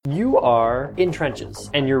You are in trenches,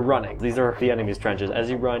 and you're running. These are the enemy's trenches. As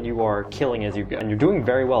you run, you are killing as you go, and you're doing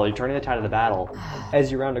very well. You're turning the tide of the battle. As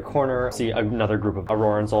you round a corner, see another group of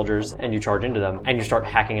Auroran soldiers, and you charge into them, and you start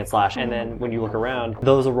hacking and slash. And then when you look around,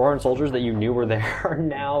 those Auroran soldiers that you knew were there are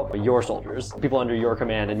now your soldiers, people under your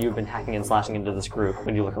command, and you've been hacking and slashing into this group.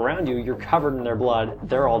 When you look around you, you're covered in their blood.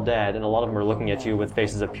 They're all dead, and a lot of them are looking at you with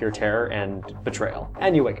faces of pure terror and betrayal.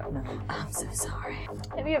 And you wake up. I'm so sorry.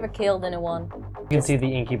 Have you ever killed anyone? You can see the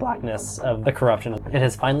inky blackness of the corruption. It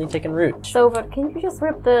has finally taken root. Sova, can you just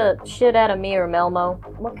rip the shit out of me or Melmo?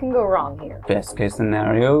 What can go wrong here? Best case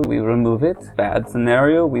scenario, we remove it. Bad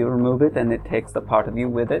scenario, we remove it and it takes the part of you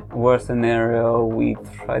with it. Worst scenario, we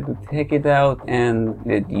try to take it out and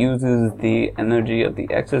it uses the energy of the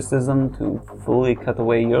exorcism to fully cut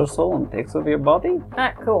away your soul and takes over your body.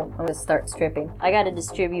 Alright, cool. I'm gonna start stripping. I gotta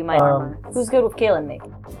distribute my armor. Who's good with killing me?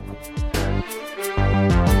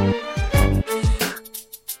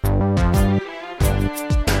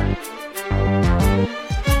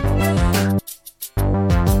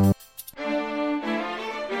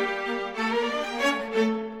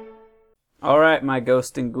 Alright, my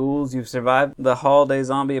ghosts and ghouls, you've survived the holiday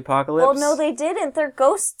zombie apocalypse. Well, no, they didn't. They're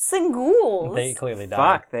ghosts and ghouls. They clearly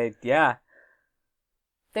died. Fuck, yeah.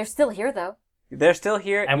 They're still here, though. They're still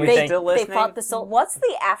here, And you're still listening. They fought the soul. What's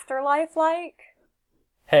the afterlife like?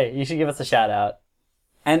 Hey, you should give us a shout out.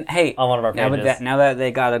 And hey, on one of our pages. Now that they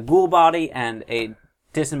got a ghoul body and a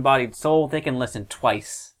disembodied soul, they can listen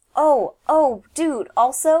twice. Oh, dude,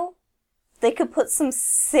 also, they could put some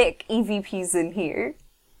sick EVPs in here.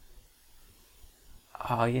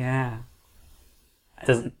 Oh, yeah. I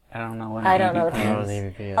don't know what I don't know EVP what that is.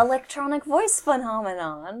 EVP is. Electronic voice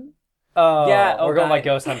phenomenon. Oh, Yeah, we're going by guys,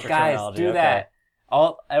 Ghost Hunter guys, terminology. do okay. that.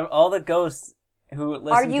 All the ghosts who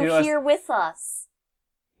listen Are to you us. here with us?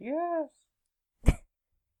 Yes.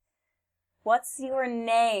 What's your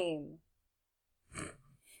name?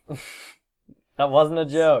 That wasn't a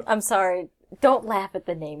joke. I'm sorry. Don't laugh at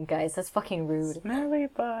the name, guys. That's fucking rude. Smelly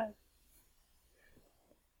butt.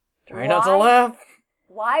 Try not to Why? laugh.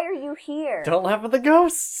 Why are you here? Don't laugh at the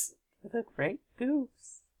ghosts. The great goose.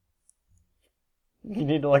 You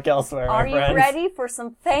need to look elsewhere, Are my you friends. ready for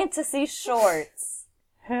some fantasy shorts?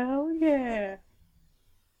 Hell yeah.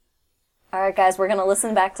 Alright guys, we're gonna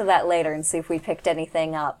listen back to that later and see if we picked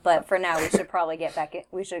anything up. But for now, we should probably get back in.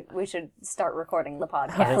 We should start recording the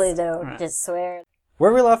podcast. Hopefully don't just swear.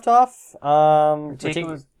 Where we left off, Ratika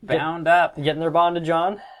was bound up. getting their bondage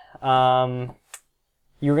on.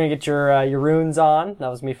 You were gonna get your runes on. That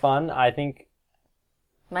was me fun. I think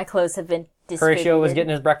My clothes have been distributed. Horatio was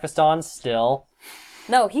getting his breakfast on still.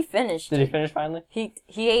 No, he finished. Did he finish finally? He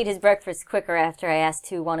ate his breakfast quicker after I asked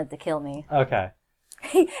who wanted to kill me. Okay.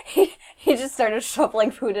 He just started shoveling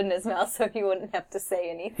food in his mouth so he wouldn't have to say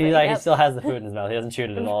anything. He still has the food in his mouth. He hasn't chewed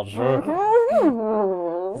it at all. Just,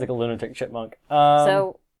 he's like a lunatic chipmunk.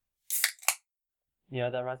 So, You know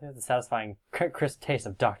what that reminds me of? The satisfying crisp taste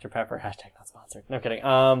of Dr. Pepper. Hashtag not sponsored. No kidding.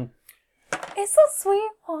 It's a sweet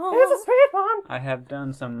one. It's a sweet one. I have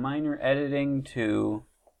done some minor editing to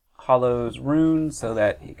Hollow's runes so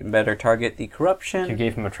that he can better target the corruption. You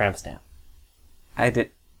gave him a tramp stamp. I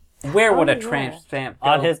did. Where would a yeah. tramp stamp go?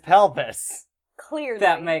 On his pelvis. Clearly.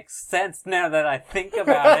 That makes sense now that I think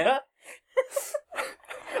about it.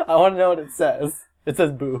 I want to know what it says. It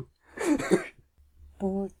says boo.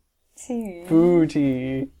 Booty.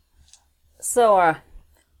 Booty. so, are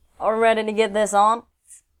we ready to get this on?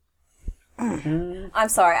 I'm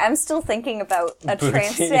sorry, I'm still thinking about a Booty.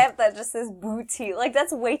 tramp stamp that just says booty. Like,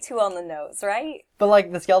 that's way too on the nose, right? But,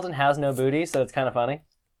 like, the skeleton has no booty, so it's kind of funny.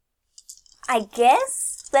 I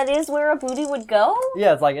guess that is where a booty would go?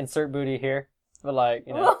 Yeah, it's like insert booty here. But, like,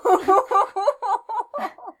 you know.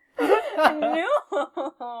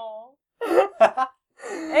 No.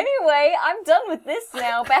 Anyway, I'm done with this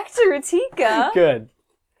now. Back to Ratika. Good.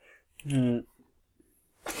 I'm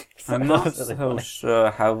That not was really so funny.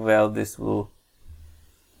 sure how well this will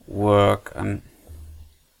work.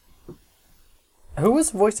 Who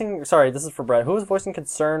was voicing... Sorry, this is for Brett. Who was voicing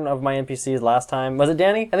concern of my NPCs last time? Was it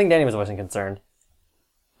Danny? I think Danny was voicing concern.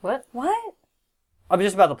 What? What? I mean,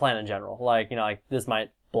 just about the plan in general. Like, you know, like, this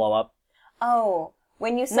might blow up. Oh,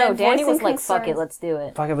 when you said No, Danny voicing was like, fuck it, concerns- let's do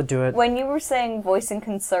it. Fuck, I would do it. When you were saying voicing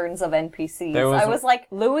concerns of NPCs, There was I a- was like,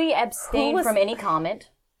 Louis abstained Who was- from any comment.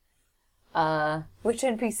 which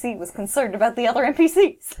NPC was concerned about the other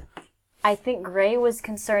NPCs? I think Gray was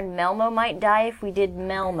concerned Melmo might die if we did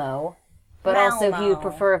Melmo. But also he would Melmo.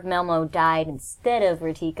 prefer if Melmo died instead of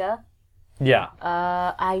Ratika. Yeah.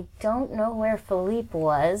 I don't know where Philippe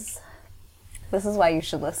was. This is why you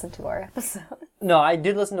should listen to our episode. No, I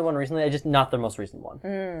did listen to one recently. I just not the most recent one.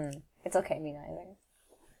 It's okay, me neither.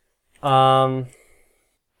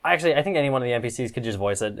 Actually, I think any one of the NPCs could just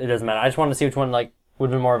voice it. It doesn't matter. I just wanted to see which one like would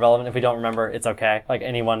have been more relevant. If we don't remember, it's okay. Like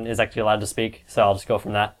anyone is actually allowed to speak, so I'll just go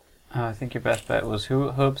from that. I think your best bet was who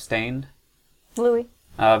abstained? Louis.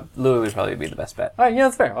 Louis would probably be the best bet. All right, yeah,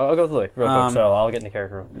 that's fair. I'll go with Louis real quick. So I'll get into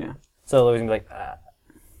character. Yeah. So Louis can be like,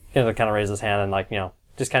 he's gonna kind of raise his hand and like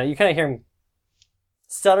just kind of hear him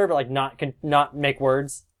stutter, but like not make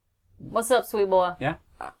words. What's up, sweet boy? Yeah.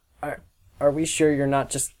 Are we sure you're not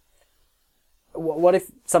just? What if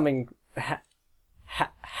something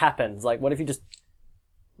happens? Like, what if it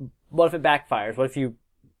backfires? What if you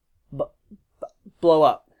blow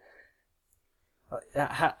up?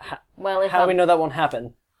 Well, How do we know that won't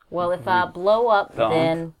happen? Well, if I blow up, Don't.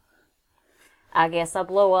 then I guess I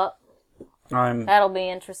blow up. That'll be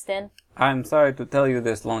interesting. I'm sorry to tell you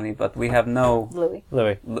this, Lonnie, but we have no... Louis.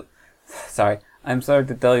 Sorry. I'm sorry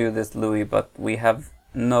to tell you this, Louis, but we have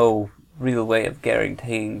no real way of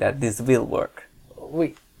guaranteeing that this will work.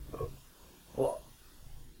 We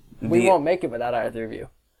won't make it without either of you.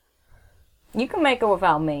 You can make it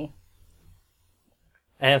without me.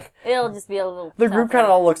 And It'll just be a little the group tougher. kind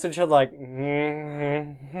of all looks at each other like,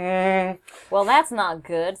 Well, that's not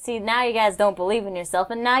good. See, now you guys don't believe in yourself,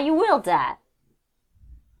 and now you will die.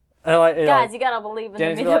 Guys, you gotta believe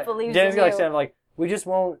in the me that believes in Danny's gonna you. stand up like, we just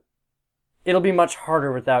won't. It'll be much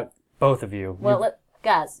harder without both of you. Well,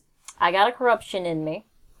 guys, I got a corruption in me.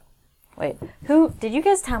 Wait, did you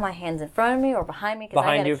guys tie my hands in front of me or behind me? 'Cause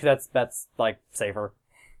Behind you, that's like safer.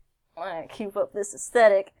 I gotta keep up this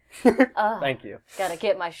aesthetic. Thank you. Gotta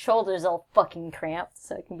get my shoulders all fucking cramped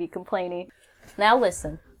so I can be complaining. Now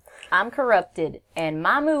listen, I'm corrupted, and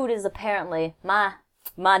my mood is apparently, my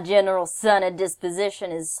general son of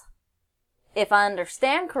disposition is, if I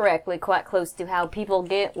understand correctly, quite close to how people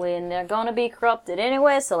get when they're gonna be corrupted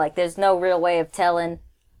anyway, so like there's no real way of telling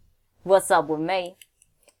what's up with me.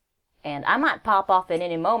 And I might pop off at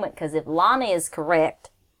any moment, because if Lonnie is correct,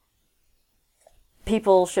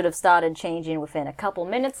 people should have started changing within a couple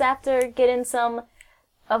minutes after getting some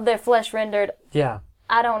of their flesh rendered. Yeah.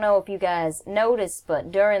 I don't know if you guys noticed,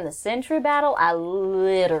 but during the Sentry battle, I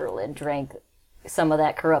literally drank some of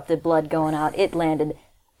that corrupted blood going out.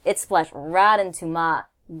 It splashed right into my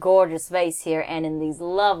gorgeous face here and in these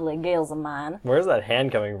lovely gills of mine. Where's that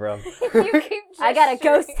hand coming from? You keep I got a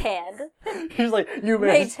ghost hand. He's like, you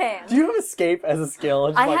Mage hand. Do you have escape as a skill?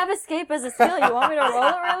 It's I like, have escape as a skill. You want me to roll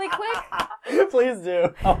it really quick? Please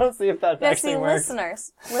do. I want to see if that Now, actually see, works.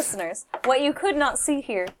 listeners, what you could not see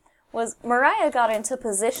here was Mariah got into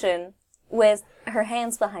position with her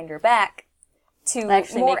hands behind her back to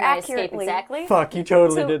Actually, more make my escape accurately exactly. Fuck, you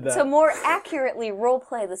totally did that. to more accurately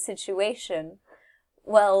roleplay the situation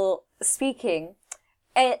while speaking.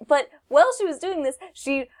 But while she was doing this,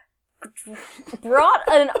 she brought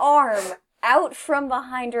an arm out from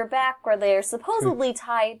behind her back where they are supposedly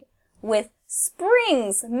tied with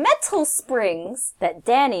springs, metal springs, That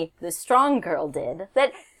Danny, the strong girl, did.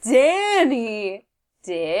 that Danny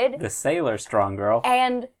did, The sailor strong girl.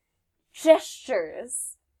 and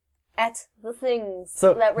gestures at the things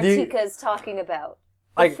So, that do you- Ratika is talking about.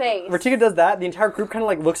 The Like, face. Ratika does that, the entire group kind of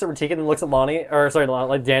like looks at Ratika and then looks at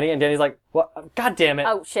like Danny, and Danny's like, what? God damn it.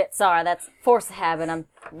 Oh shit, sorry, that's force of habit. I'm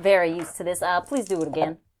very used to this. Please do it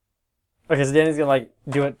again. Okay, so Danny's gonna like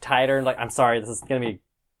do it tighter and like, I'm sorry, this is gonna be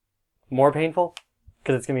more painful?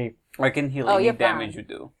 Because it's gonna be... I can heal Oh, any you're damage fine. you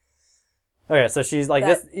do. Okay, so she's like,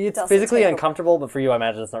 That this, it's doesn't physically take a- uncomfortable, but for you, I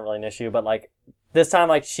imagine it's not really an issue, but like, this time,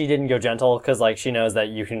 like, she didn't go gentle, because like, she knows that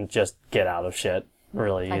you can just get out of shit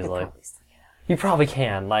really I could easily. probably still get out. You probably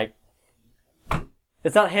can, like,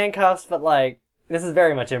 it's not handcuffs, but like, this is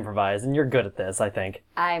very much improvised, and you're good at this, I think.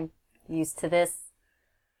 I'm used to this,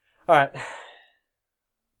 Alright.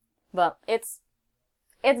 but it's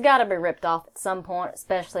gotta be ripped off at some point,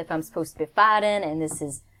 especially if I'm supposed to be fighting, and this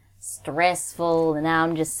is stressful, and now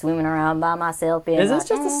I'm just swimming around by myself. Being Is this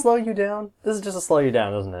like, just to slow you down? This is just to slow you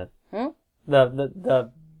down, isn't it? Hmm?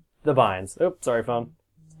 The binds. Oops, sorry, phone.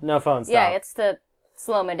 No phone, stop. Yeah, it's to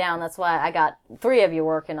slow me down. That's why I got 3 of you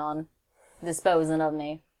working on disposing of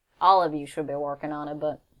me. All of you should be working on it,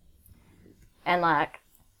 but... And, like,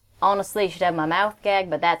 honestly, you should have my mouth gagged,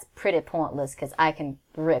 but that's pretty pointless, because I can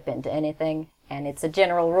rip into anything. And it's a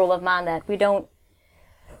general rule of mine that we don't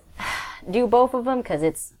do both of them, because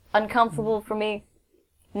it's uncomfortable for me.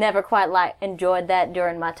 Never quite, enjoyed that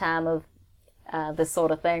during my time of this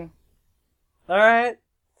sort of thing. Alright.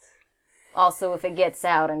 Also, if it gets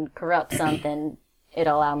out and corrupts something,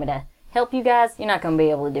 it'll allow me to help you guys. You're not going to be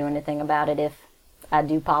able to do anything about it if I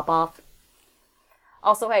do pop off.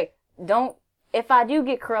 Also, hey, don't if I do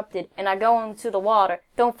get corrupted and I go into the water,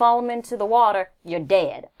 don't follow me into the water, you're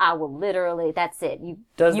dead. I will literally, that's it. You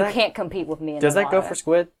can't compete with me in the water. Does that go for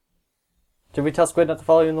squid? Did we tell squid not to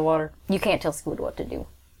follow you in the water? You can't tell squid what to do.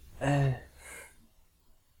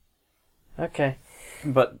 Okay.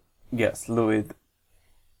 But, yes, Louis,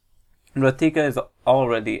 Ratika is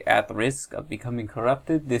already at risk of becoming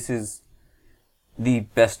corrupted. This is the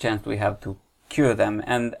best chance we have to cure them.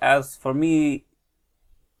 And as for me,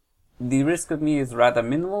 the risk of me is rather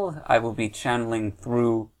minimal. I will be channeling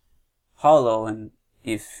through Hollow, and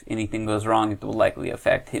if anything goes wrong, it will likely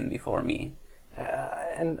affect him before me.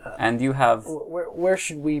 And you have... Where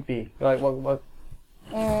should we be? Like, what?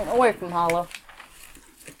 Away from Hollow.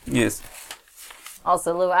 Yes.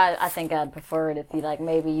 Also, Lou, I think I'd prefer it if you, like,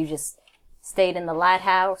 maybe you just stayed in the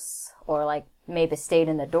lighthouse, or, like, maybe stayed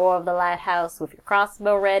in the door of the lighthouse with your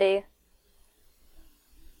crossbow ready.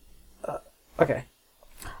 Okay.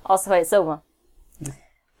 Also, hey, Silva.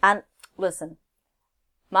 And, listen,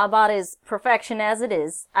 my body's perfection as it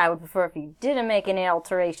is. I would prefer if you didn't make any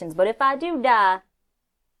alterations, but if I do die,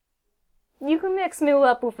 you can mix me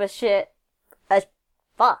up with with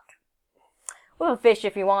a fish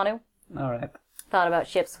if you want to. Alright. Thought about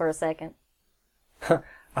ships for a second.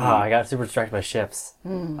 I got super distracted by ships.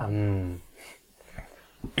 Yeah.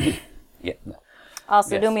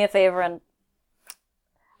 Also, Yes. do me a favor, and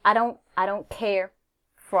I don't care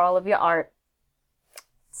for all of your art.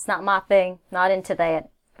 It's not my thing, not into that.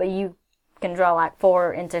 But you can draw like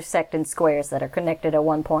 4 intersecting squares that are connected at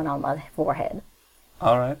one point on my forehead.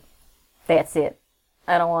 Alright. That's it.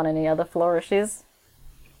 I don't want any other flourishes.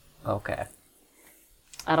 Okay.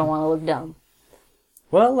 I don't want to look dumb.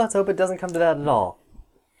 Well, let's hope it doesn't come to that at all.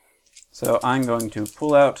 So I'm going to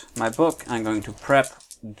pull out my book. I'm going to prep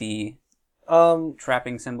the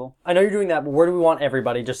trapping symbol. I know you're doing that, but where do we want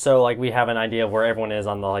everybody? Just so, like, we have an idea of where everyone is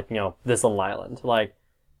on the, like, this little island. Like,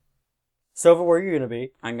 Sova, where are you gonna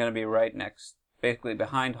be? I'm going to be right next, basically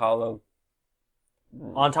behind Hollow.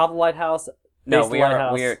 On top of the lighthouse? No, base of the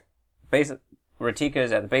lighthouse? Ratika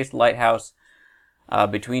is at the base of the lighthouse.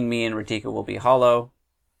 Between me and Ratika will be Hollow.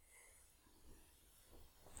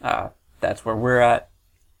 That's where we're at.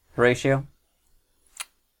 Horatio?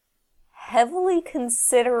 Heavily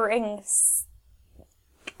considering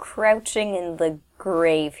crouching in the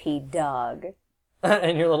grave he dug.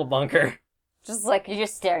 In your little bunker. Just like, You're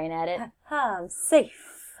just staring at it. I'm safe.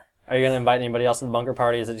 Are you gonna invite anybody else to the bunker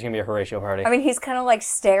party? Or is it just gonna be a Horatio party? I mean, he's kind of like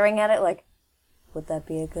staring at it like, would that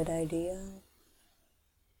be a good idea?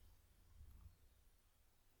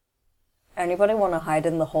 Anybody want to hide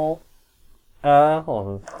in the hole?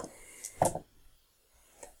 Hold on.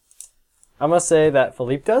 I'm gonna say that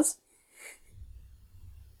Philippe does.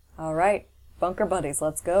 Alright, bunker buddies,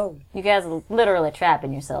 let's go. You guys are literally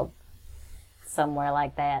trapping yourself somewhere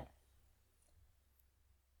like that.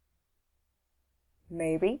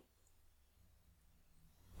 Maybe.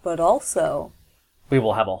 But also, We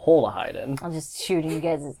will have a hole to hide in. I'm just shooting you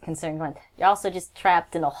guys as concerned going, you're also just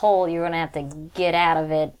trapped in a hole. You're going to have to get out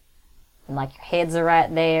of it. And, like, your heads are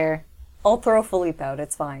right there. I'll throw Philippe out,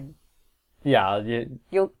 it's fine. Yeah,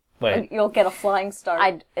 You'll get a flying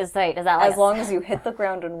start. Is that like As long as you hit the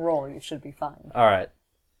ground and roll, you should be fine. alright.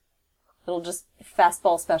 It'll just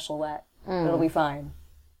fastball special that. It'll be fine.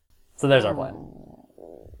 So there's our plan.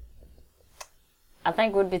 I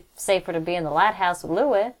think it would be safer to be in the lighthouse with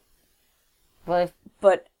Louis.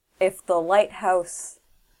 But if the lighthouse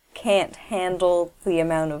can't handle the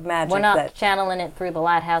amount of magic We're not that... channeling it through the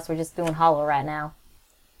lighthouse. We're just doing Hollow right now.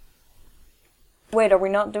 Wait, are we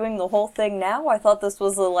not doing the whole thing now? I thought this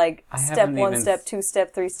was a, like, step haven't 1, even- step 2,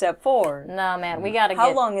 step 3, step 4. No, man, we gotta How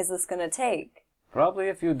get... long is this gonna take? Probably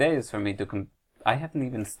a few days for me to I haven't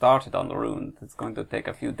even started on the rune. It's going to take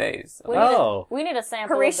a few days. We need a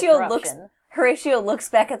sample Horatio of the looks corruption. Horatio looks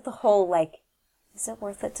back at the hole like, is it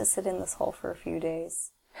worth it to sit in this hole for a few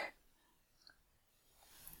days?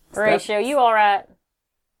 Horatio, you alright?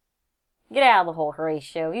 Get out of the hole,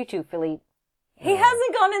 Horatio. You too, Philippe. He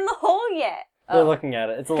hasn't gone in the hole yet. They're looking at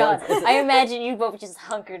it. It's a God, little, I imagine you both just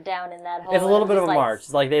hunkered down in that hole. it's a little and bit of just a like, march.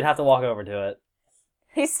 It's like they'd have to walk over to it.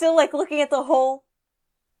 He's still like looking at the hole.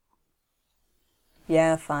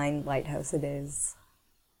 Yeah, fine, lighthouse it is.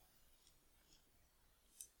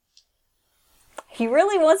 He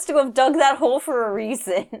really wants to have dug that hole for a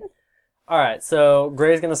reason. Alright, so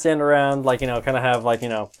Gray's gonna stand around, like, kind of have, like,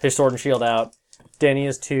 his sword and shield out. Danny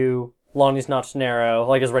is 2. Lonnie's notched an arrow,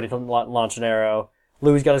 like, is ready to launch an arrow.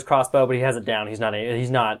 Louis got his crossbow, but he has it down. He's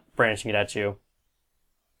not branching it at you.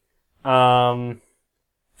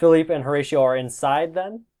 Philippe and Horatio are inside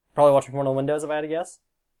then. Probably watching from one of the windows, if I had to guess.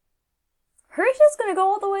 Horatio's gonna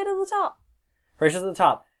go all the way to the top. Horatio's at the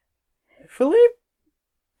top. Philippe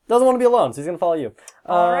doesn't want to be alone, so he's gonna follow you.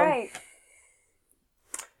 All right.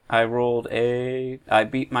 I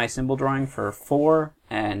beat my symbol drawing for 4,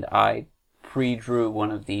 and I pre-drew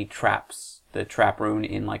one of the traps, the trap rune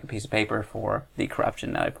in like a piece of paper for the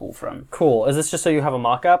corruption that I pull from. Cool. Is this just so you have a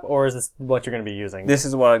mock-up, or is this what you're gonna be using? This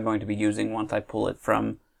is what I'm going to be using once I pull it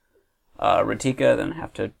from Ratika, then I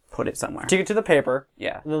have to put it somewhere. Take it to the paper.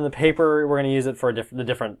 Yeah. And then the paper, we're gonna use it for the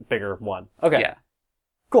different, bigger one. Okay. Yeah.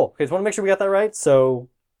 Cool. Okay, just want to make sure we got that right. So,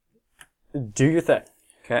 do your thing.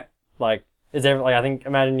 Okay. Like, I think,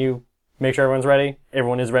 imagine you make sure everyone's ready.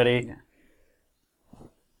 Everyone is ready. Yeah.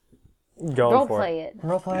 Going for Roleplay it.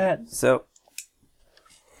 Roleplay it. So,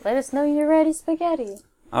 Let us know you're ready, spaghetti.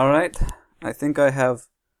 alright. I think I have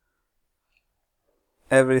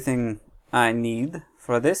everything I need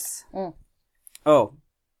for this. Mm. Oh.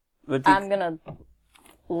 Ratika. I'm gonna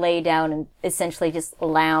lay down and essentially just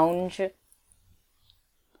lounge.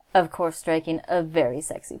 Of course, striking a very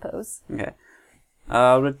sexy pose. Okay.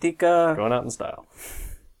 Ratika, Going out in style.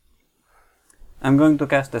 I'm going to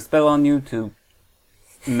cast a spell on you to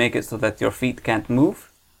make it so that your feet can't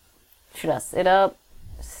move. Should I sit up?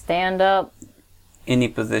 Stand up? Any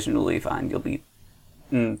position will be fine. You'll be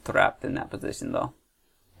trapped in that position, though.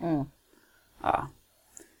 Mm. Ah.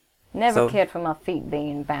 Never So- cared for my feet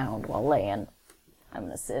being bound while laying. I'm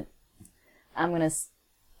gonna sit. I'm gonna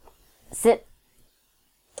sit.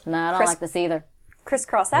 No, I don't Chris- like this either.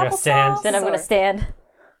 Crisscross gonna applesauce. stand. Then I'm gonna stand.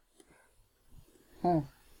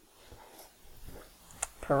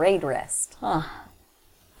 Parade rest. Oh,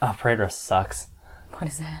 parade rest sucks. What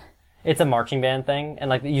is that? It's a marching band thing, and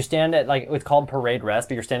like you stand at it's called parade rest,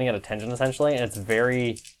 but you're standing at attention essentially, and it's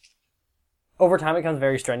very. Over time, it becomes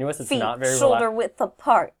very strenuous. It's Feet not very shoulder width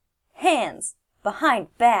apart. Hands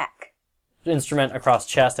behind back. instrument across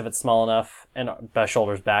chest if it's small enough, and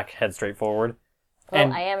shoulders back, head straight forward. Well,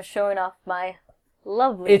 And- I am showing off my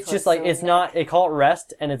lovely. It's just like torso it's neck. not. They call it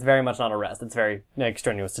rest, and it's very much not a rest. It's very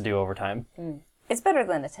strenuous to do over time. It's better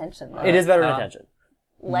than attention, though. It is better than Uh, attention.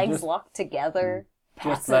 Legs just- locked together, Just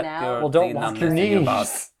passing let out. your Well, don't the lock your numbness in knees. body-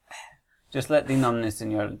 Just let the numbness in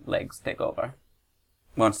your legs take over.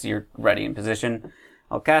 Once you're ready in position,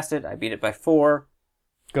 I'll cast it. I beat it by 4,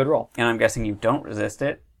 Good roll. and I'm guessing you don't resist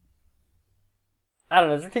it. I don't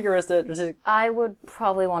know. Just take your wrist. I would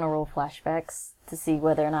probably want to roll flashbacks to see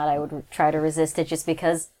whether or not I would try to resist it, just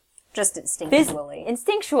because Just this instinctually.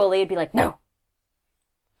 instinctually it'd be like, no.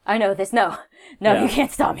 I know this. No, Yeah. you can't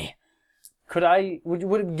stop me.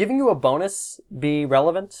 Would giving you a bonus be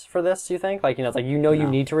relevant for this? You think? Like it's like you No.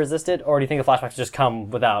 need to resist it, or do you think the flashbacks just come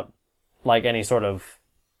without like any sort of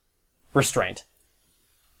restraint?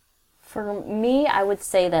 For me, I would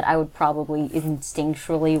say that I would probably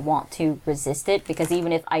instinctually want to resist it, because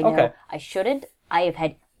even if I know Okay. I shouldn't, I have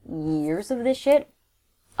had years of this shit.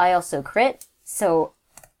 I also crit, so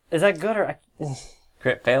Is that good or?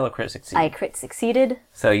 Crit fail or crit succeed. I crit succeeded.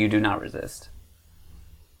 So you do not resist.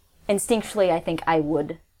 Instinctually, I think I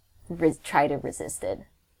would try to resist it.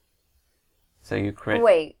 So you crit.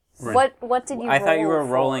 Wait, Right. what did you I thought you were roll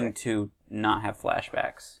for? rolling to not have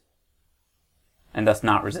flashbacks. And thus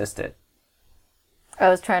not resist it. I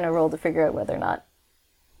was trying to roll to figure out whether or not.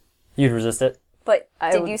 You'd resist it. But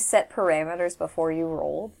I did would- you set parameters before you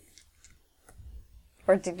rolled?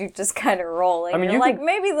 Or did you just kind of roll? And I mean, you're you like, can-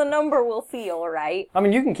 maybe the number will feel right. I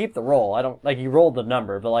mean, you can keep the roll. I don't like you rolled the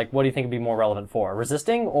number, but like, what do you think would be more relevant for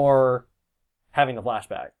resisting or having the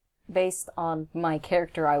flashback? Based on my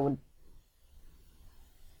character, I would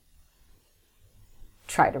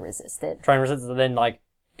try to resist it. Trying to resist, and then like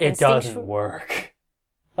it doesn't Instinctual- work.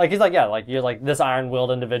 Like he's like, yeah, like you're like this iron-willed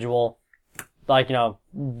individual. Like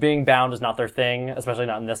being bound is not their thing, especially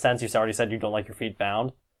not in this sense. You already said you don't like your feet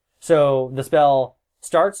bound. So the spell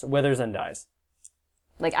starts, withers, and dies.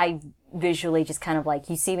 Like, I visually just kind of like,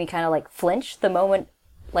 you see me kind of like flinch the moment,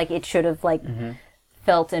 like it should have like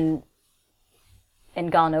felt and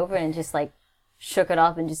gone over, and just like shook it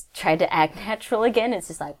off and just tried to act natural again. It's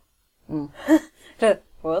just like,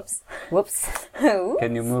 Whoops. whoops. Ooh.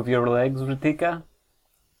 Can you move your legs, Ratika?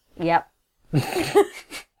 Yep.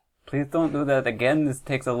 Please don't do that again. This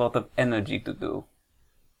takes a lot of energy to do.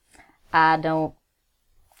 I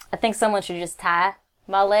think someone should just tie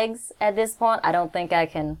my legs at this point. I don't think I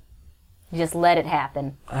can just let it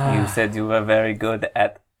happen. You said you were very good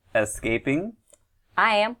at escaping.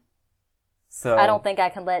 I am. So I don't think I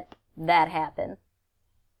can let that happen.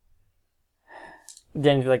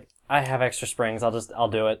 Danny's like, I have extra springs. I'll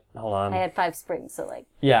do it. Hold on. I had 5 springs, so like,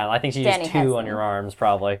 Yeah, I think she Danny used has 2 on them. your arms,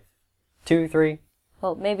 probably. 2, 3.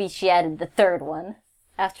 well, maybe she added the 3rd one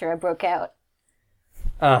after I broke out.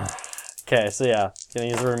 Okay, so yeah, gonna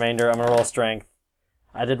use the remainder. I'm gonna roll strength.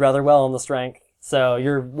 I did rather well on the strength. So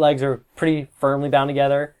your legs are pretty firmly bound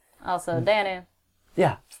together. Also, Danny,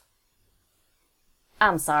 Yeah.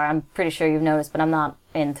 I'm sorry. I'm pretty sure you've noticed, but I'm not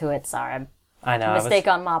into it. Sorry. I know. Mistake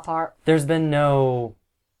on my part. There's been no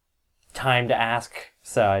time to ask,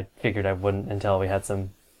 so I figured I wouldn't until we had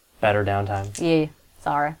some better downtime. Yeah.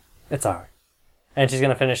 Sorry. It's alright. And she's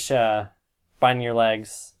gonna finish binding your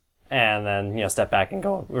legs, and then step back and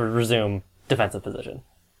go resume defensive position.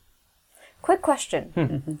 Quick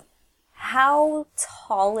question. How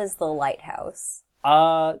tall is the lighthouse?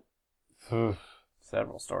 Several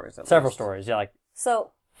stories. At Several least. stories. Yeah, like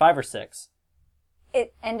So, 5 or 6.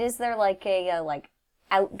 and is there like a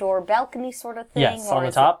outdoor balcony sort of thing? Yes, or on the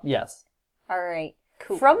is top. Yes. All right.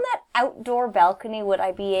 Cool. From that outdoor balcony, would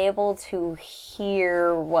I be able to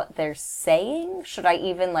hear what they're saying? Should I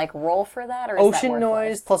even roll for that, or is that Ocean worthless?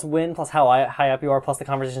 noise plus wind plus how high up you are plus the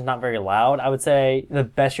conversation's not very loud. I would say the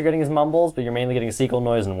best you're getting is mumbles, but you're mainly getting seagull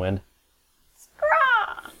noise and wind.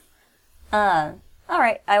 All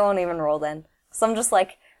right. I won't even roll then. So I'm just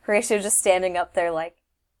Horatio just standing up there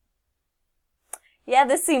yeah,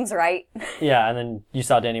 this seems right. Yeah, and then you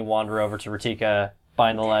saw Danny wander over to Ratika,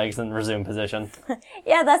 bind the legs, and resume position.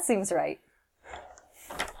 Yeah, that seems right.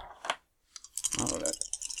 Alright.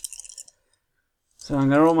 So I'm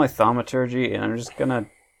gonna roll my thaumaturgy, and I'm just gonna...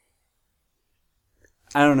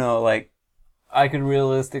 I don't know, I could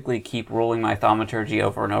realistically keep rolling my thaumaturgy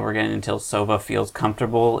over and over again until Sova feels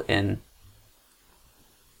comfortable in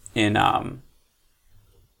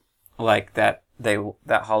that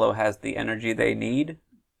Hollow has the energy they need.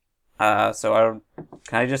 Can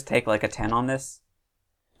I just take a 10 on this?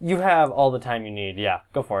 You have all the time you need. Yeah,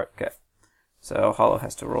 go for it. Okay. So Hollow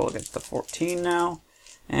has to roll against the 14 now.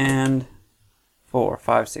 And 4,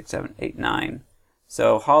 5, 6, 7, 8, 9.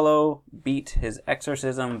 So Hollow beat his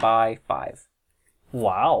exorcism by 5.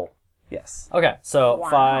 Wow. Yes. Okay, so Wow.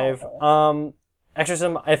 5.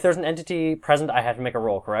 Exorcism, if there's an entity present, I have to make a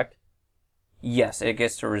roll, correct? Yes, it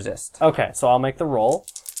gets to resist. Okay, so I'll make the roll.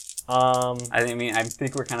 I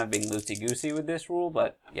think we're kind of being loosey-goosey with this rule,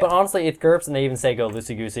 but yeah. But honestly, it's GURPS, and they even say go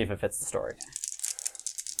loosey-goosey if it fits the story.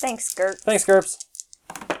 Thanks, Gert. Thanks, GURPS.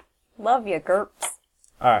 Love you, Gerps.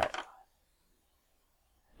 Alright.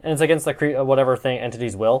 And it's against the whatever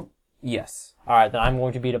entity's will? Yes. Alright, then I'm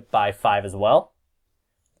going to beat it by 5 as well.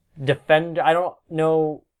 I don't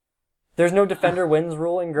know... There's no defender wins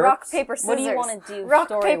rule in GURPS? Rock, paper, scissors. What do you want to do Rock,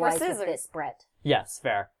 paper, story-wise with scissors. this, Brett? Yes,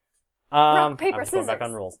 fair. Rock, paper, I'm just going back scissors.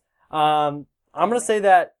 on rules. I'm gonna say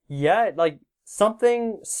that,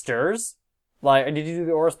 something stirs. Did you do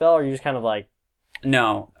the aura spell, or are you just kind of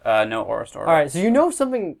No, no aura story. Alright, so you know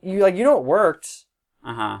something, you know it worked.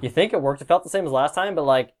 Uh-huh. You think it worked, it felt the same as last time,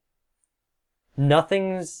 but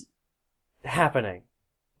nothing's happening.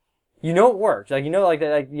 You know it worked.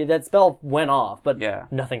 That spell went off, but Yeah.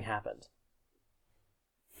 nothing happened.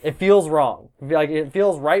 It feels wrong. It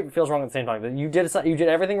feels right, but feels wrong at the same time. You did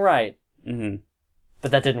everything right, Mm-hmm. but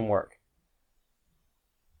that didn't work.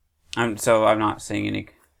 I'm not seeing any...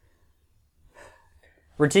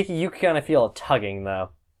 Ratika, you kind of feel a tugging, though,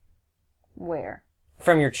 Where?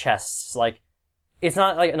 from your chest. It's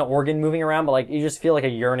not like an organ moving around, but you just feel a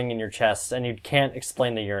yearning in your chest, and you can't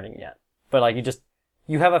explain the yearning yet. But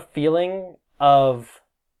you have a feeling of...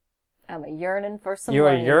 I'm yearning for some You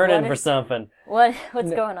are money. yearning What for is- something. What's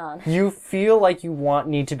going on? You feel like you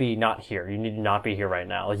need to be not here. You need to not be here right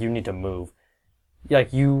now. You need to move.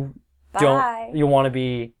 You Bye. don't. You want to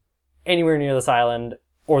be anywhere near this island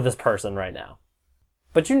or this person right now.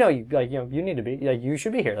 But you need to be. You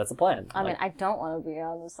should be here. That's the plan. I mean, I don't want to be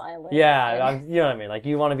on this island. Yeah, you know what I mean.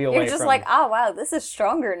 You want to be away You're just from. oh wow, this is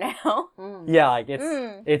stronger now. Yeah,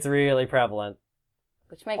 it's really prevalent.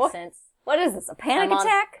 Which makes What? sense. What is this, a panic I'm on-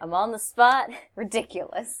 attack? I'm on the spot.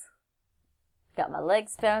 Ridiculous. Got my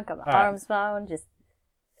legs bound, got my All right. arms bound. Just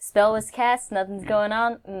spell was cast. Nothing's going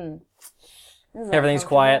on. This is Everything's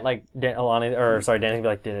uncomfortable. quiet. Danny's gonna be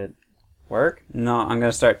like, did it work? No, I'm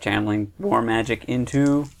gonna start channeling more magic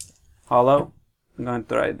into Hollow. I'm gonna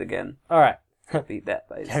try it again. All right. Beat that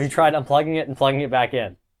by... Have you tried unplugging it and plugging it back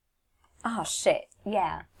in? Oh shit.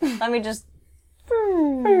 Yeah. Let me just.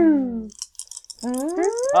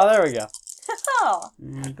 Oh, there we go. Oh.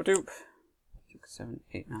 And ba-doop. 6, 7,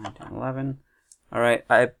 8, 9, 10, 11. Alright,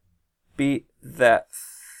 I beat that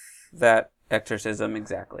exorcism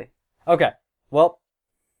exactly. Okay. Well,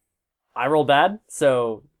 I rolled bad,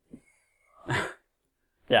 so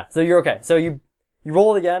yeah. So you're okay. So you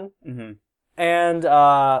roll it again, Mm-hmm. and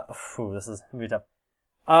this is gonna be tough.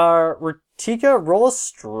 Ratika, roll a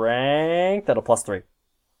strength at a +3.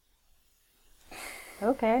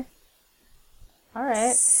 Okay. All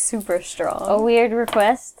right. Super strong. A weird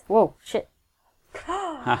request. Whoa, shit.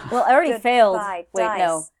 Well, I already failed. Goodbye, Wait, dice.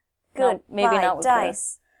 no. Goodbye, No, maybe not with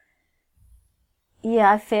dice.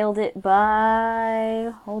 Yeah, I failed it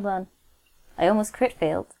by... Hold on. I almost crit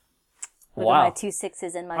failed. Look Wow. at my 2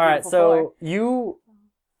 6s and my All right, beautiful so 4.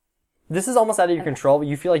 this is almost out of your control, but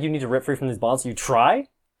you feel like you need to rip free from these bonds, so you try.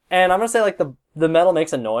 And I'm gonna say like the metal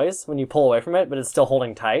makes a noise when you pull away from it, but it's still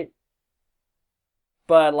holding tight.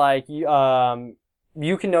 But like you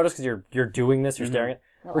can notice because you're doing this, you're staring at.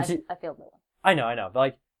 No, Rati- I failed that one. I know, but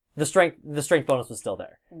like the strength bonus was still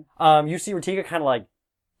there. You see Ratika kind of like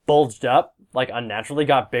bulged up, like unnaturally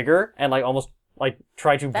got bigger, and like almost like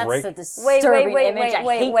tried to That's break. a disturbing image.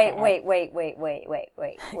 I hate that.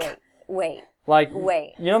 Like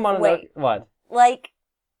wait, you know, Mononoke. wait. What? Like,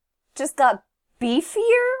 just got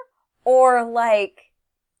beefier? Or like,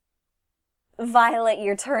 Violet,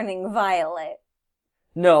 you're turning violet?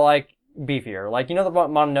 No, like beefier. Like you know the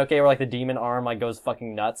Mononoke where like the demon arm like goes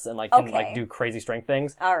fucking nuts and like can Okay. like do crazy strength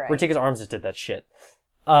things. Alright. Ratika's arms just did that shit.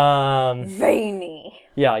 Veiny.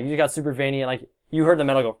 Yeah, you got super veiny and like you heard the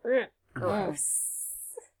metal go. Gross.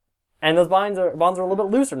 And those bonds are a little bit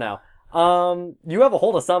looser now. You have a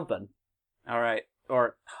hold of something. All right.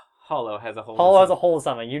 Or Hollow has a hold. Hollow has a hold of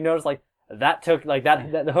something. You notice like that took like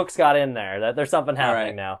that the hooks got in there. That there's something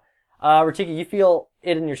happening now. Ratika, you feel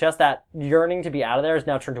it in your chest. That yearning to be out of there is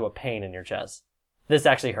now turned to a pain in your chest. This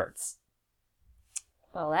actually hurts.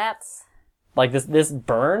 Well, that's... Like this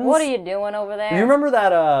burns. What are you doing over there? You remember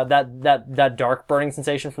that dark burning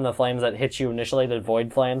sensation from the flames that hit you initially, the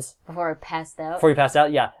void flames? Before I passed out. Before you passed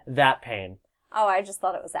out? Yeah, that pain. Oh, I just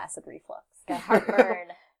thought it was acid reflux. Got heartburn.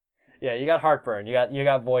 Yeah, you got heartburn. You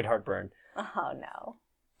got void heartburn. Oh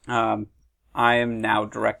no. I am now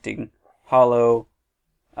directing Hollow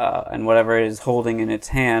and whatever it is holding in its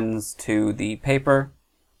hands to the paper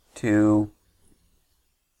because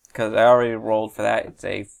I already rolled for that. It's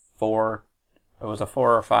a 4. It was a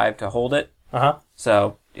 4 or 5 to hold it. Uh-huh.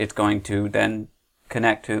 So it's going to then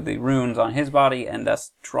connect to the runes on his body and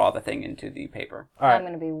thus draw the thing into the paper. All right. I'm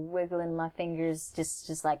gonna be wiggling my fingers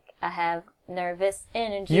just like I have nervous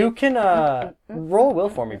energy. You can roll will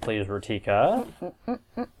for me, please, Ratika.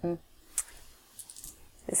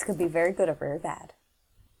 This could be very good or very bad.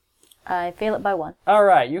 I fail it by 1. All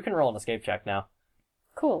right, you can roll an escape check now.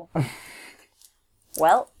 Cool.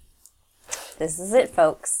 Well, this is it,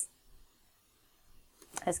 folks.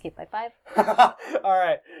 I escaped by 5. All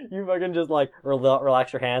right, you fucking just like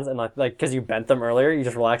relax your hands and like because you bent them earlier, you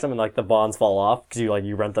just relax them and like the bonds fall off because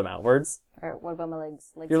you rent them outwards. Alright, what about my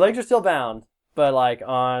legs? Your legs are still bound, but like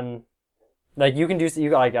on, like you can do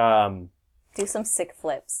like Do some sick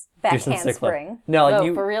flips. do Back some sick flip. handspring. No, like No,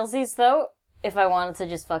 you. for realsies though, if I wanted to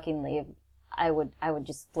just fucking leave, I would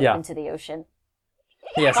just flip Yeah. into the ocean.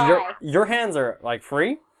 Yeah, so Bye. your hands are like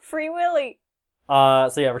free. Free Willy.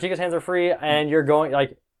 So yeah, Ratika's hands are free, and you're going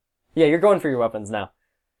like, yeah, you're going for your weapons now.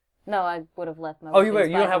 No, I would have left my Oh, you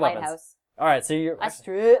weapons don't by have the weapons. lighthouse. All right, so you're I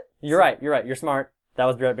stripped. you're right. You're smart. That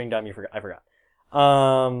was being dumb. I forgot.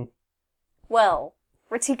 Well,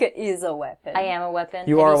 Ratika is a weapon. I am a weapon.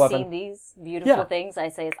 You Have are a you weapon. seen these beautiful Yeah. things? I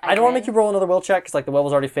say it's I don't want to make you roll another will check because like the will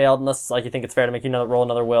was already failed, unless like you think it's fair to make you roll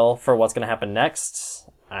another will for what's going to happen next.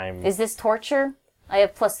 Is this torture? I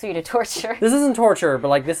have +3 to torture. This isn't torture, but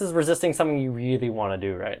like this is resisting something you really want to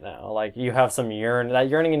do right now. Like you have some that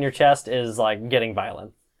yearning in your chest is like getting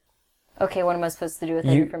violent. Okay, what am I supposed to do with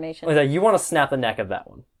that information? You want to snap the neck of that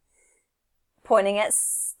one. Pointing at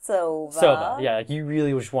Sova. Sova, yeah, like you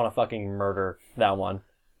really just want to fucking murder that one.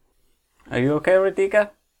 Are you okay,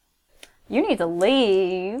 Ratika? You need to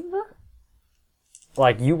leave.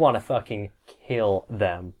 Like you want to fucking kill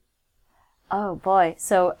them. Oh boy,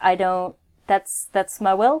 so I don't. That's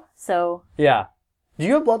my will. So Yeah. Do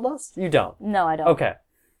you have bloodlust? You don't. no, I don't. Okay.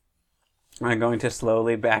 I'm going to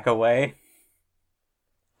slowly back away.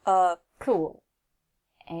 Cool.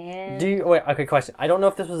 And Do you wait? Okay, question. I don't know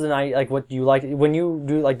if this was like what you like when you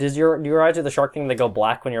do like. Do your eyes do the shark thing? They go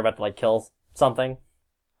black when you're about to like kill something.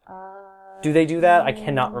 Do they do that? I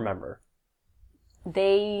cannot remember.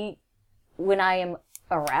 when I am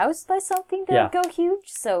aroused by something, they'll Yeah. go huge.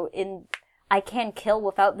 So I can kill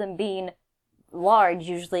without them being large.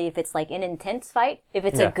 Usually, if it's like an intense fight, if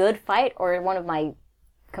it's Yeah. a good fight, or one of my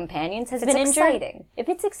companions has It's been injured. exciting. If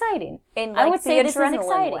it's exciting, In, I like, would the say this is adrenaline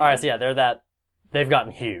exciting. way. All right, so yeah, they've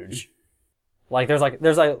gotten huge. Like there's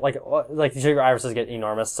your irises get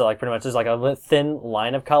enormous. So like pretty much there's like a thin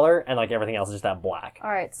line of color, and like everything else is just that black. All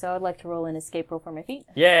right, so I'd like to roll an escape roll for my feet.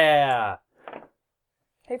 Yeah.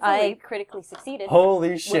 I critically succeeded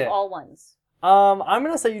Holy with shit. all ones. I'm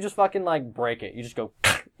gonna say you just fucking like break it. You just go,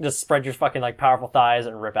 just spread your fucking like powerful thighs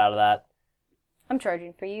and rip out of that. I'm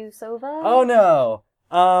charging for you, Sova. Oh no.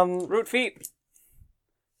 Root feet.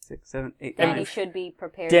 6, 7, 8, Danny 9. should be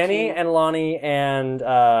prepared. Danny to... and Lonnie and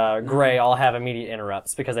Gray all have immediate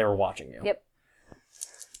interrupts because they were watching you. Yep.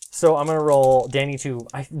 So I'm gonna roll Danny to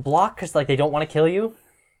block because like they don't want to kill you.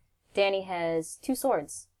 Danny has 2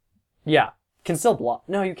 swords. Yeah, can still block.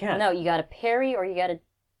 No, you can't. No, you got to parry or you got to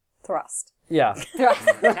Thrust. Yeah, thrust.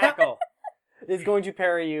 Tackle. it's going to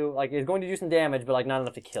parry you. Like it's going to do some damage, but like not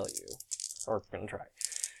enough to kill you. Or gonna try.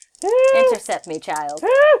 Intercept me, child.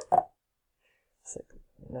 6,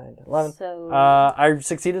 9, 11. So, I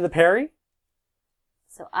succeeded the parry.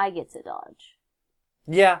 so I get to dodge.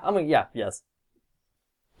 Yeah, yes.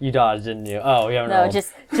 You dodged, didn't you? Oh, you haven't No, rolled.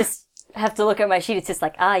 just have to look at my sheet. It's just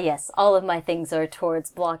like, yes, all of my things are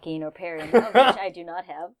towards blocking or parrying, of which I do not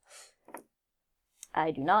have.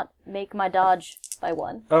 I do not make my dodge by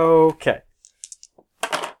 1. Okay.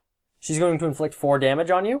 She's going to inflict 4 damage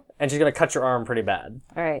on you, and she's going to cut your arm pretty bad.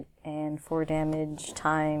 All right, and 4 damage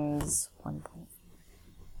times 1 point.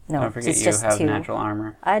 No, Don't forget it's you just have 2. natural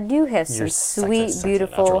armor. I do have some Your sweet, sexy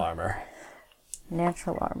beautiful natural armor.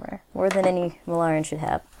 natural armor. More than any Malarian should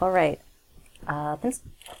have. All right. Pencil.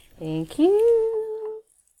 Thank you.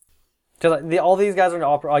 Because all these guys are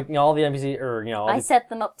all the NPC or all I these, set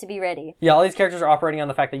them up to be ready. all these characters are operating on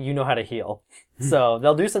the fact that you know how to heal. So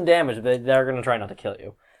they'll do some damage, but they're going to try not to kill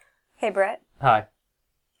you. Hey, Brett. Hi.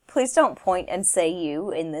 Please don't point and say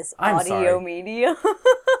you in this I'm audio sorry. media.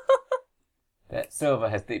 That Sova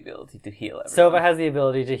has the ability to heal everyone. Sova has the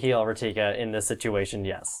ability to heal Ratika in this situation.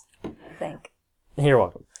 Yes. Think. You're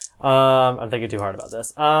welcome. I'm thinking too hard about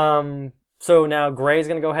this. So now Gray's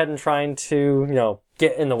going to go ahead and trying to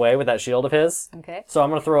get in the way with that shield of his. Okay. So I'm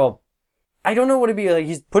going to throw I don't know what it'd be like.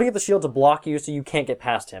 He's putting up the shield to block you so you can't get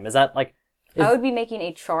past him. Is that like... I would be making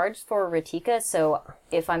a charge for Ratika, so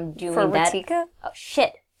if I'm doing For that... Ratika? Oh,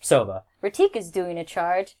 shit. Sova? Ratika's doing a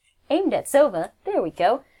charge aimed at Sova. There we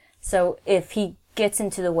go. So if he gets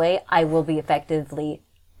into the way, I will be effectively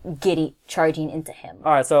charging into him.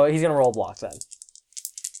 Alright, so he's going to roll block then.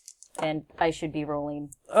 And I should be rolling.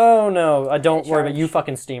 Oh no, don't worry, but charge. you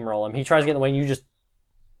fucking steamroll him. He tries to get in the way and you just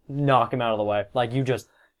knock him out of the way. Like you just...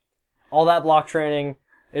 All that block training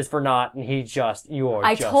is for naught and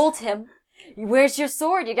I told him, where's your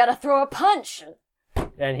sword? You gotta throw a punch.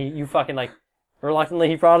 And you fucking like... Reluctantly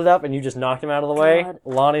he brought it up and you just knocked him out of the way. God.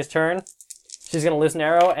 Lonnie's turn. She's gonna loose an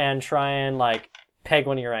arrow and try and like peg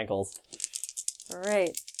one of your ankles.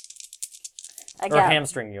 Alright. I Or got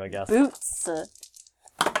hamstring you, I guess. boots.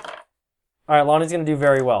 Alright, Lonnie's gonna do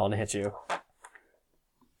very well and hit you.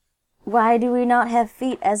 Why do we not have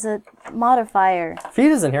feet as a modifier?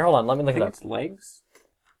 Feet is in here. Hold on, let me I look it think up. it's legs.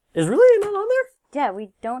 Is really not on there? Yeah,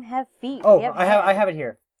 we don't have feet. Oh, We have I have it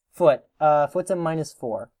here. Foot. Foot's a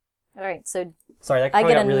 -4. Alright, so Sorry, that I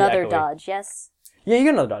probably get got really another echoey. dodge, yes? Yeah, you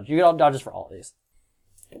get another dodge. You get all dodges for all of these.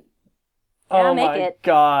 Oh make my it.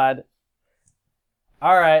 god.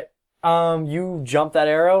 Alright. You jump that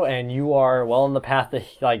arrow and you are well in the path to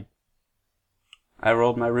like... I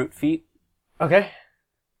rolled my root feet. Okay.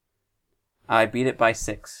 I beat it by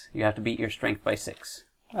 6. You have to beat your strength by 6.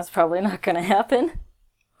 That's probably not gonna happen.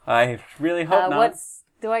 I really hope not.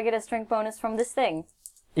 Do I get a strength bonus from this thing?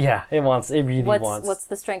 Yeah, it really wants. What's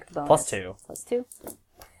the strength bonus? +2. +2?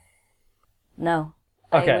 No.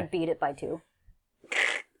 Okay. I would beat it by 2.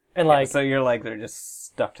 And like, So your legs are just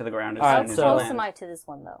stuck to the ground as Alright, soon as so- you How land. close am I to this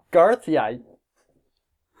one, though? Garth, yeah.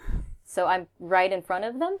 So I'm right in front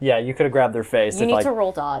of them? Yeah, you could have grabbed their face. You if, need like, to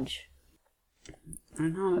roll dodge.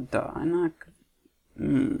 I'm not a dog. I'm not...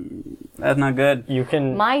 that's not good. You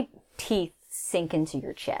can... My teeth sink into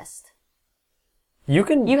your chest. You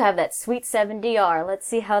can... You have that sweet 7DR. Let's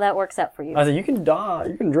see how that works out for you. I said, you can die.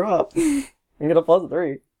 You can drop. You get a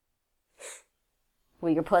 +3. Will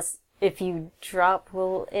your plus... If you drop,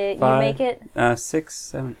 will you 5. make it? 6,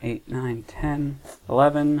 7, 8, 9, 10,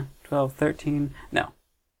 11, 12, 13... No.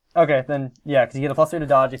 Okay, then, yeah, because you get a +3 to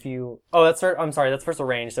dodge if you... Oh, I'm sorry, that's first a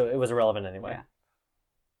range, so it was irrelevant anyway.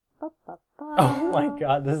 Yeah. Oh my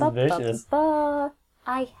god, this is vicious.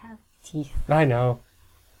 I have teeth. I know.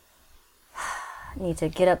 I need to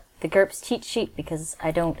get up the GURPS cheat sheet because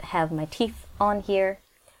I don't have my teeth on here.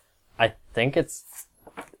 I think it's...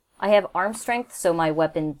 I have arm strength, so my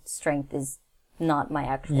weapon strength is not my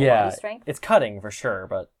actual Yeah, body strength. it's cutting for sure,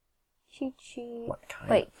 but... Cheat sheet. What kind?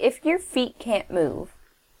 Wait, if your feet can't move,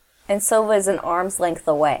 and Silva is an arm's length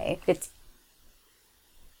away,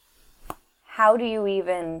 how do you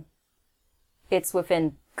even It's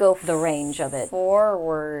within go the range of it.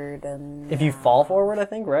 forward? And If you fall forward, I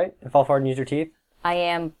think, right? And fall forward and use your teeth? I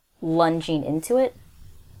am lunging into it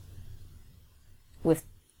with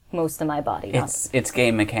most of my body. It's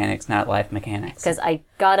game mechanics, not life mechanics. Because I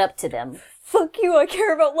got up to them. fuck you, I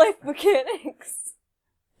care about life mechanics.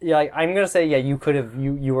 Yeah, like, I'm gonna say, yeah, you could have,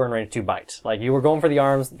 you were in range to bite. Like, you were going for the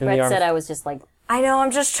arms, doing Brett the arms. said I was just like, I know,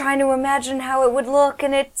 I'm just trying to imagine how it would look,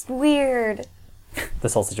 and it's weird.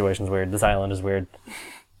 This whole situation's weird. This island is weird.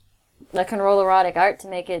 I can roll erotic art to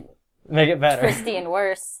make it Make it better. twisty and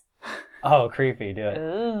worse. Oh, creepy. Do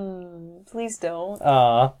it. Please don't.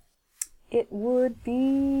 It would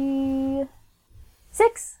be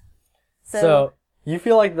 6. So, you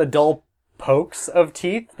feel like the dull pokes of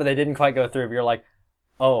teeth, but they didn't quite go through. But you're like,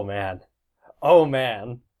 oh man. Oh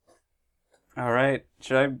man. All right.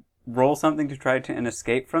 Should I roll something to try to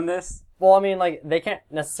escape from this? Well, I mean, like, they can't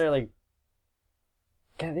necessarily...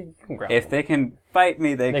 You can grab If they can bite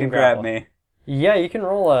me, they can grapple. grab me. Yeah, you can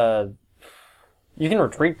roll a... You can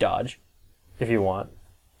retreat dodge, if you want.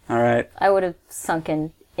 All right. I would have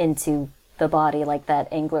sunken into the body like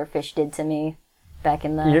that anglerfish did to me back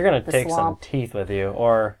in the You're gonna the take swamp. some teeth with you,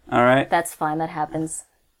 or... All right. That's fine, that happens.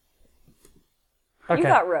 Okay. You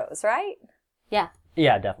got Rose, right? Yeah,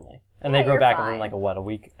 Yeah, definitely. And they Yeah, grow you're back fine. within, like, a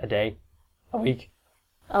week? A day? A week?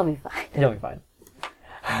 I'll be fine. You'll be fine.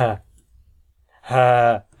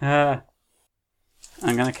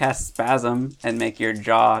 I'm gonna cast Spasm and make your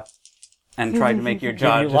jaw, and try to make your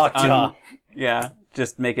jaw you just lockjaw. yeah,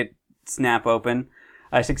 just make it snap open.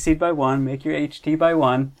 I succeed by 1. Make your HT by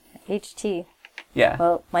 1. HT. Yeah.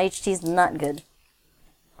 Well, my HT's not good.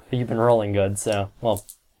 You've been rolling good, so... Well,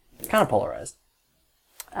 kind of polarized.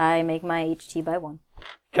 I make my HT by 1.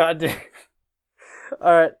 God damn.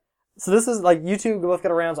 Alright. So this is, like, you two both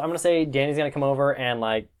got around, so I'm gonna say Danny's gonna come over and,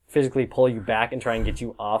 like, physically pull you back and try and get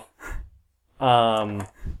you off. Sova.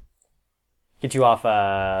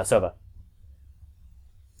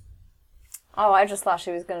 Oh, I just thought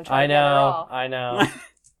she was gonna try I to get her know, off. I know.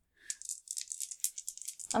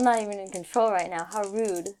 I'm not even in control right now. How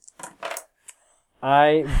rude.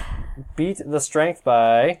 I beat the strength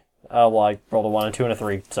by, well, I rolled a 1, a 2, and a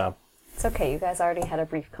 3, so. It's okay, you guys already had a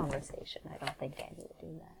brief conversation. I don't think Danny would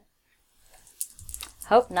do that.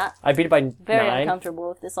 Hope not. I beat it by Very 9. uncomfortable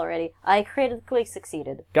with this already. I critically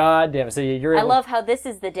succeeded. God damn it, so you're I able... love how this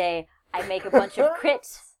is the day I make a bunch of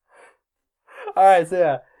crits. Alright, so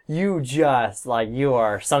yeah. You just, like, you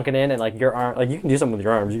are sunken in and, like, your arm... Like, you can do something with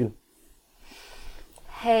your arms. You can...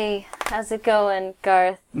 Hey, how's it going,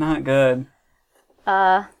 Garth? Not good.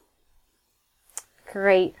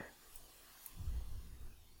 Great.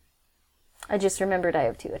 I just remembered I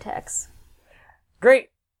have 2 attacks. Great!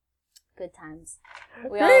 Good times.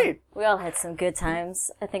 Great! We all had some good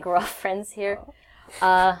times. I think we're all friends here.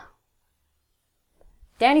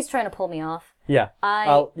 Danny's trying to pull me off. Yeah.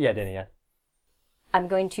 I- Yeah, Danny, yeah. I'm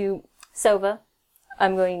going to Sova.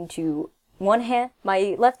 I'm going to one hand.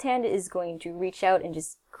 My left hand is going to reach out and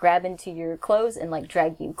just grab into your clothes and like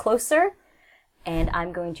drag you closer. And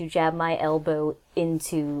I'm going to jab my elbow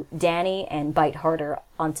into Danny and bite harder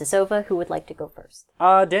onto Sova. Who would like to go first?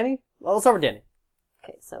 Danny? Well, let's start with Danny.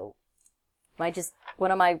 Okay, so what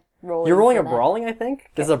am I rolling? You're rolling for a that? brawling, I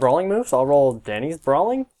think. This is a brawling move, so I'll roll Danny's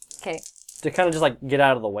brawling Okay. to kind of just like get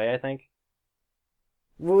out of the way, I think.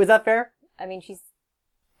 Is that fair? I mean, she's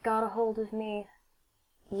got a hold of me.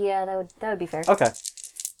 Yeah, that would be fair. Okay.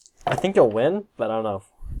 I think you'll win, but I don't know.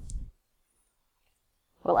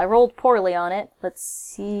 Well, I rolled poorly on it. Let's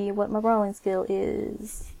see what my brawling skill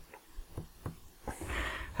is.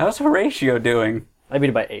 How's Horatio doing? I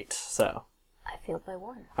beat it by 8, so. I failed by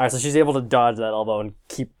 1. Alright, so she's able to dodge that elbow and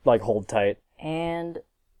keep, like, hold tight. And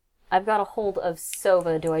I've got a hold of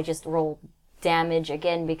Sova. Do I just roll damage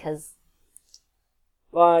again because...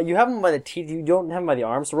 You have him by the teeth, you don't have him by the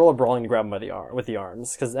arms, so roll a brawling to grab him by the with the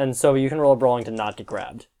arms. And so you can roll a brawling to not get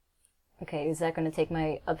grabbed. Okay, is that going to take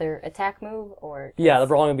my other attack move, or... Yeah, the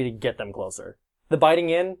brawling would be to get them closer. The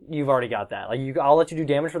biting in, you've already got that. Like, I'll let you do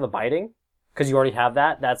damage for the biting, because you already have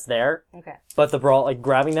that, that's there. Okay. But the brawl, like,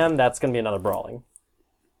 grabbing them, that's gonna be another brawling.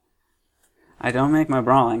 I don't make my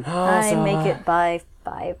brawling. I make it by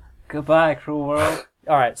 5. Goodbye, cruel world.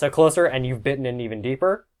 Alright, so closer, and you've bitten in even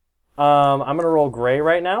deeper. I'm gonna roll Gray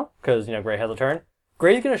right now, because, Gray has a turn.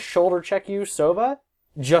 Gray's gonna shoulder check you, Sova,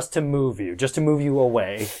 just to move you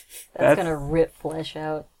away. That's going to rip flesh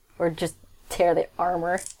out, or just tear the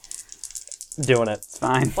armor. Doing it. It's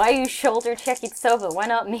fine. Why are you shoulder checking Sova? Why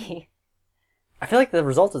not me? I feel like the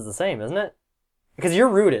result is the same, isn't it? Because you're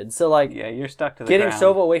rooted, so, like, Yeah, you're stuck to the getting ground.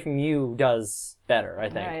 Sova away from you does better, I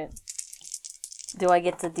think. Alright. Do I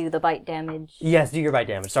get to do the bite damage? Yes, do your bite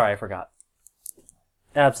damage. Sorry, I forgot.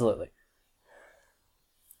 Absolutely.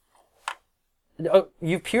 Oh,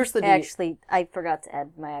 you pierced the... Actually, I forgot to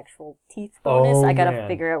add my actual teeth bonus. Oh, I gotta man.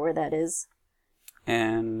 figure out where that is.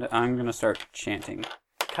 And I'm gonna start chanting.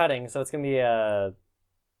 cutting, so it's gonna be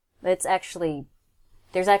It's actually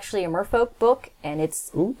There's actually a Merfolk book, and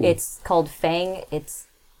it's called Fang. It's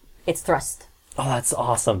thrust. Oh, that's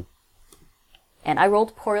awesome. And I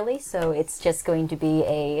rolled poorly, so it's just going to be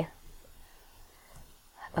a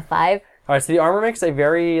 5. All right, so the armor makes a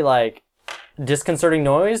very, like, disconcerting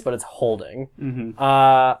noise, but it's holding.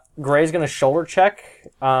 Gray's gonna shoulder check.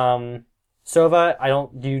 Sova,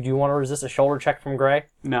 do you want to resist a shoulder check from Gray?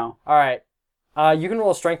 No. All right. You can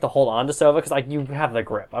roll strength to hold on to Sova, because you have the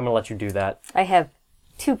grip. I'm gonna let you do that. I have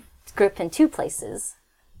 2 grip in 2 places.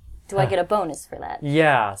 Do I get a bonus for that?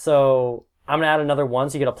 Yeah, so I'm gonna add another 1,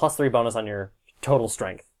 so you get a +3 bonus on your total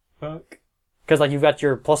strength. Fuck. Because, like, you've got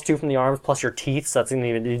your +2 from the arms, plus your teeth, so that's gonna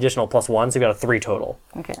be the additional +1, so you've got a 3 total.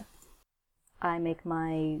 Okay. I make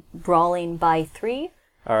my brawling by 3.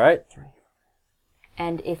 All right.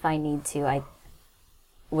 And if I need to, I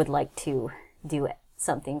would like to do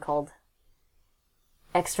something called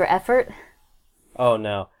extra effort. Oh,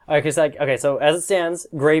 no. Okay, so as it stands,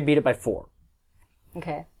 Gray beat it by 4.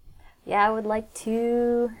 Okay. Yeah, I would like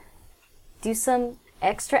to do some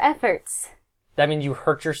extra efforts. That means you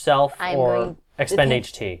hurt yourself or expend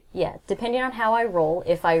HT. Yeah, depending on how I roll.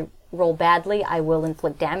 If I roll badly, I will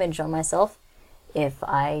inflict damage on myself. If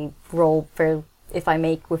I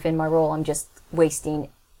make within my roll, I'm just wasting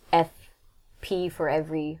FP for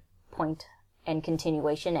every point and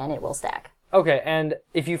continuation, and it will stack. Okay, and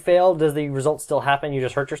if you fail, does the result still happen? You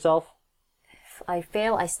just hurt yourself? If I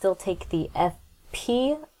fail, I still take the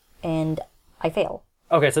FP, and I fail.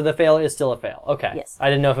 Okay, so the fail is still a fail. Okay. Yes. I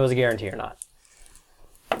didn't know if it was a guarantee or not.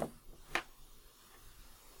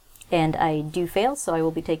 And I do fail, so I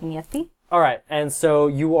will be taking the FP. All right, and so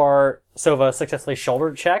you are, Sova, successfully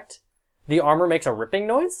shoulder checked. The armor makes a ripping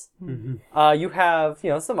noise. Mm-hmm. You have,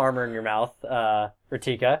 some armor in your mouth,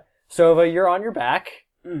 Ratika. Sova, you're on your back.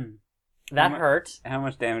 Mm. That hurt. How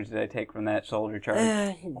much damage did I take from that shoulder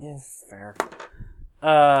charge? Yes, fair.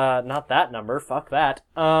 Not that number. Fuck that.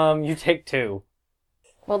 You take 2.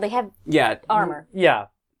 Well, they have Yeah. armor. Yeah.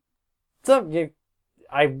 So,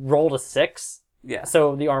 I rolled a 6. Yeah.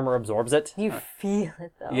 So the armor absorbs it. You feel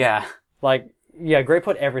it, though. Yeah. Gray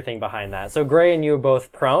put everything behind that. So Gray and you are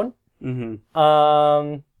both prone.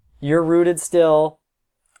 Mm-hmm. You're rooted still.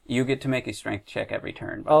 You get to make a strength check every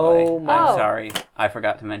turn, by the way. I'm sorry. I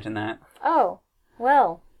forgot to mention that. Oh,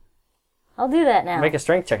 well. I'll do that now. Make a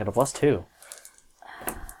strength check at a +2.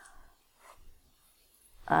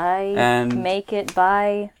 I make it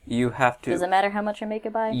by... You have to... Does it matter how much I make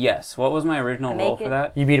it by? Yes. What was my original roll for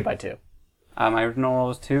that? You beat it by 2. My original roll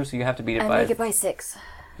was 2, so you have to beat it by... I make it by 6.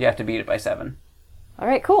 You have to beat it by 7. All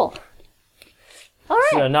right, cool. All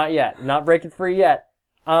right. So not yet. Not breaking free yet.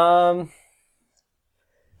 Trying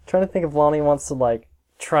to think if Lonnie wants to,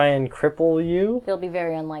 try and cripple you. It'll be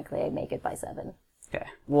very unlikely I make it by 7. Okay.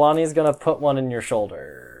 Lonnie's gonna put one in your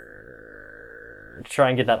shoulder. Try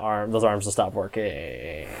and get those arms to stop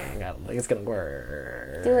working. I don't think it's gonna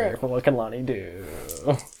work. Do it. But what can Lonnie do?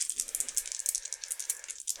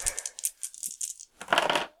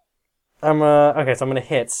 Okay, so I'm gonna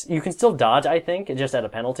hit. You can still dodge, I think, just at a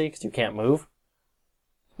penalty, because you can't move.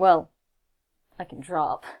 Well, I can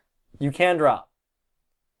drop. You can drop.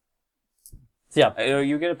 So yeah.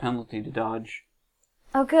 You get a penalty to dodge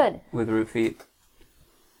Oh, good. with root feet.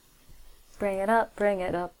 Bring it up, bring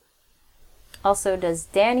it up. Also, does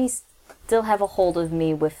Danny still have a hold of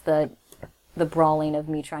me with the brawling of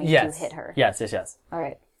me trying to hit her? Yes. All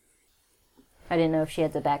right. I didn't know if she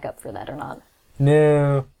had to back up for that or not.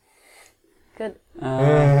 No. Good.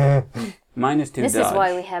 -2 This dodge. is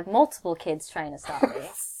why we have multiple kids trying to stop me.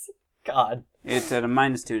 God. It's at a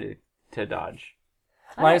 -2 to dodge.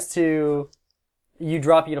 -2. You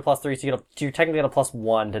drop, you get a +3, so you technically get a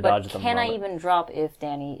 +1 to dodge at the But can I moment. even drop if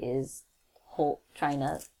Danny is trying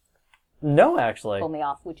to No, actually. pull me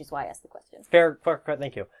off, which is why I asked the question. Fair,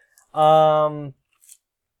 thank you. I'm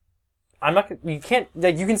not. You can't.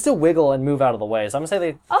 You can still wiggle and move out of the way. So I'm gonna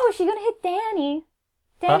say Oh, is she gonna hit Danny?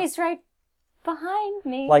 Danny's right behind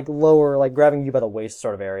me. lower, grabbing you by the waist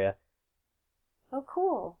sort of area. Oh,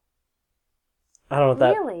 cool. I don't know if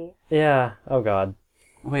that. Really? Yeah. Oh God.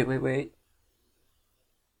 Wait.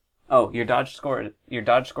 Oh, your dodge score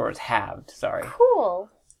is halved. Sorry. Cool.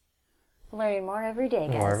 Learning more every day,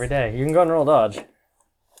 guys. More every day. You can go and roll dodge.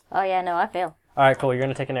 Oh, yeah, no, I fail. All right, cool. You're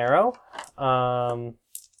gonna take an arrow. What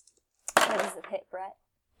does it hit, Brett?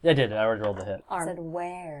 I did it. I already rolled the hit. I said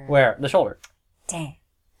where? Where? The shoulder. Dang.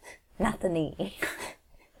 Not the knee.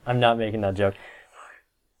 I'm not making that joke.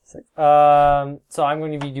 So I'm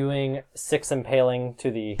going to be doing 6 impaling to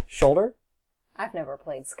the shoulder. I've never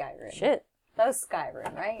played Skyrim. Shit. That was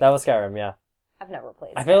Skyrim, right? That was Skyrim, yeah. I've never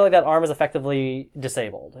played. I feel like that arm is effectively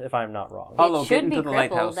disabled, if I'm not wrong. Paulo, It get should be into the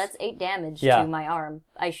crippled. lighthouse. That's 8 damage Yeah. to my arm.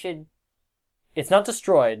 It's not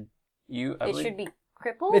destroyed. I It believe- should be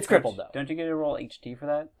crippled? It's crippled, though. Don't you get to roll HT for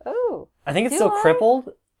that? Oh. I think it's Do still I?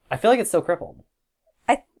 crippled. I feel like it's still crippled.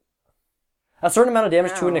 A certain amount of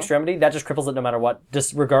damage to an Wow. extremity, that just cripples it no matter what,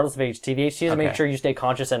 just regardless of HT. The HT is to make Okay. sure you stay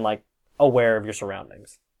conscious and, like, aware of your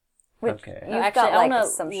surroundings. Okay. You've Actually, got I like wanna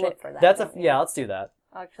some look- shit for that. That's don't you? yeah, let's do that.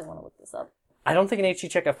 I actually want to look this up. I don't think an HT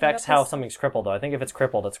check affects how something's crippled, though. I think if it's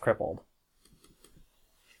crippled, it's crippled.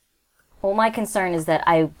 Well, my concern is that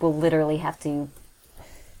I will literally have to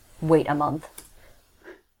wait a month.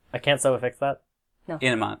 I can't so fix that.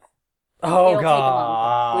 In a month. Oh, It'll God. take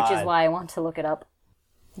a month, which is why I want to look it up.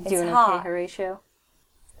 Doing a hot. K Horatio?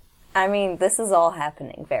 I mean, this is all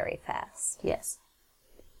happening very fast. Yes.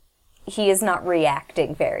 He is not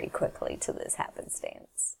reacting very quickly to this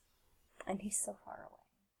happenstance. And he's so far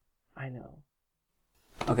away. I know.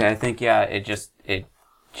 Okay, I think, yeah, it just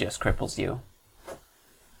cripples you.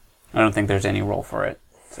 I don't think there's any roll for it.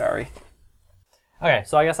 Sorry. Okay,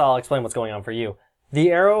 so I guess I'll explain what's going on for you.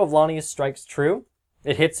 The arrow of Lonnie's strikes true.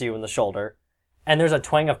 It hits you in the shoulder. And there's a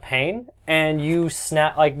twang of pain, and you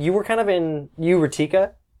snap, like, you were kind of in, you,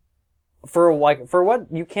 Ratika, for what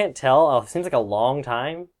you can't tell, it seems like a long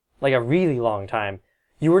time, like a really long time,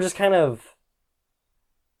 you were just kind of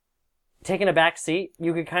taking a back seat.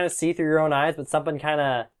 You could kind of see through your own eyes, but something kind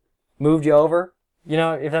of moved you over. You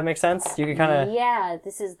know, if that makes sense? You could kind of... Yeah,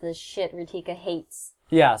 this is the shit Ratika hates.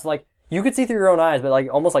 Yeah, so, like, you could see through your own eyes, but,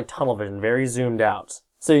 like, almost like tunnel vision, very zoomed out.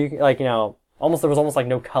 So, you like, you know, there was almost, like,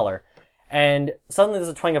 no color. And suddenly there's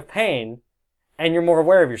a twang of pain, and you're more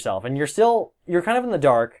aware of yourself. And you're kind of in the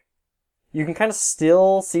dark. You can kind of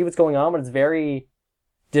still see what's going on, but it's very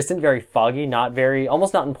distant, very foggy,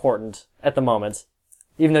 almost not important at the moment.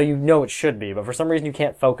 Even though you know it should be, but for some reason you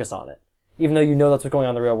can't focus on it. Even though you know that's what's going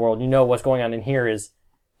on in the real world, you know what's going on in here is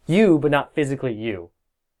you, but not physically you.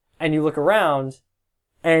 And you look around,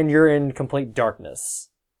 and you're in complete darkness.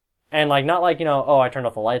 And like, not like, you know, oh, I turned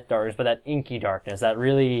off the light darkness, but that inky darkness, that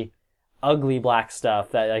really ugly black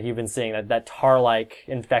stuff that like you've been seeing, that tar-like,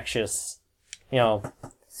 infectious, you know,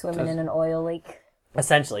 Swimming in an oil lake.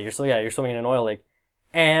 essentially, you're swimming in an oil lake.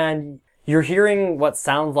 And you're hearing what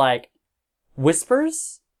sounds like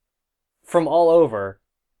whispers from all over.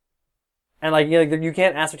 And like, you know, you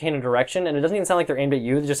can't ascertain a direction, and it doesn't even sound like they're aimed at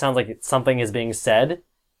you, it just sounds like something is being said.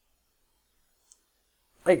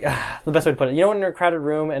 Like, the best way to put it, you know when you're in a crowded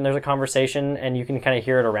room and there's a conversation and you can kind of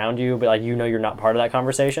hear it around you, but like you know you're not part of that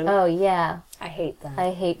conversation? Oh, yeah. I hate that.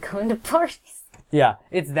 I hate going to parties. Yeah,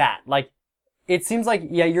 it's that. Like, it seems like,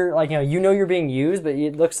 yeah, you're like, you know you're being used, but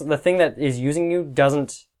it looks, the thing that is using you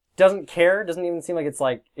doesn't care, doesn't even seem like it's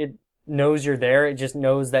like, it knows you're there, it just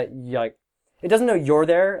knows that you like, it doesn't know you're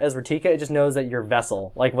there as Ratika, it just knows that your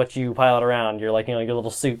vessel, like what you pilot around, your like, you know, your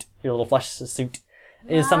little suit, your little flesh suit,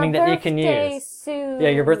 is something that it can Birthday use. Suit. Yeah,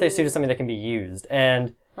 your birthday suit is something that can be used,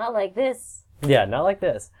 and Not like this. yeah, not like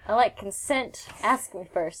this. I like consent. Ask me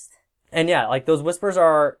first. And yeah, like those whispers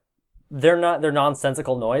are, they're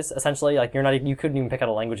nonsensical noise, essentially. Like you couldn't even pick out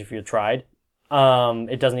a language if you had tried.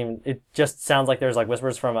 It just sounds like there's like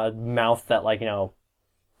whispers from a mouth that like, you know,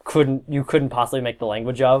 you couldn't possibly make the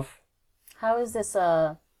language of. How is this,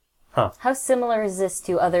 Huh. How similar is this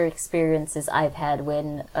to other experiences I've had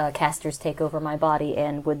when casters take over my body,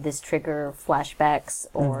 and would this trigger flashbacks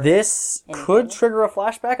or... This anything? could trigger a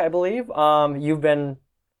flashback, I believe. Have you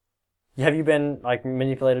been like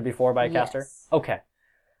manipulated before by a caster? Yes. Okay.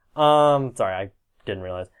 Sorry, I didn't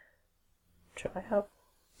realize. Should I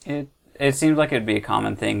have? It seems like it'd be a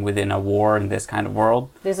common thing within a war in this kind of world.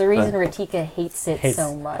 There's a reason Ratika hates it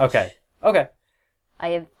so much. Okay. I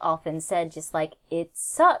have often said just like, it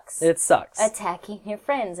sucks. It sucks. Attacking your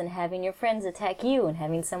friends and having your friends attack you and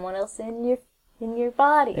having someone else in your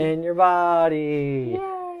body. In your body.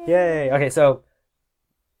 Yay. Yay. Okay, so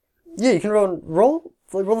yeah, you can roll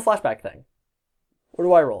the flashback thing. Where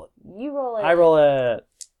do I roll it? You roll it. I roll it.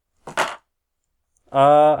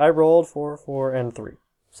 I rolled 4, 4, and 3.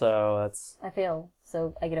 So that's... I fail,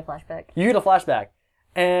 so I get a flashback. You get a flashback.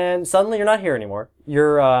 And suddenly you're not here anymore.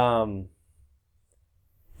 You're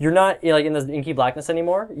not like in this inky blackness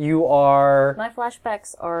anymore. You are... My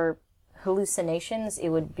flashbacks are hallucinations. It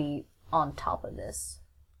would be on top of this.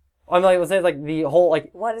 I'm like, let's say like the whole like...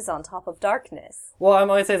 What is on top of darkness? Well, I'm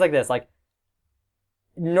going to say it's like this. Like,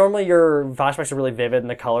 normally your flashbacks are really vivid and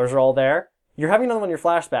the colors are all there. You're having another one of your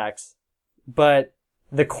flashbacks, but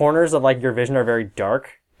the corners of like your vision are very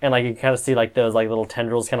dark. And like you kind of see like those like little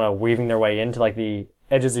tendrils kind of weaving their way into like the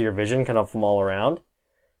edges of your vision kind of from all around.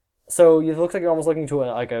 So it looks like you're almost looking to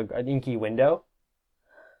an inky window.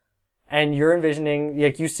 and you're envisioning,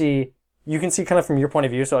 like, you can see kind of from your point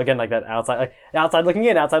of view, so again, like that outside, like, outside looking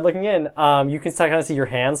in, you can kind of see your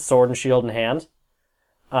hands, sword and shield in hand.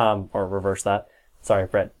 Or reverse that. Sorry,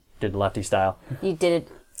 Brett did lefty style. You did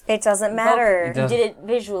it. It doesn't matter. You did it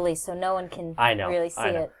visually, so no one can really see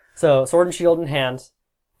it. So, sword and shield in hand,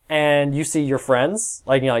 and you see your friends,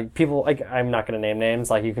 like, like people, like, I'm not going to name names,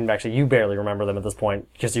 like, you barely remember them at this point,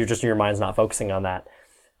 because your mind's not focusing on that.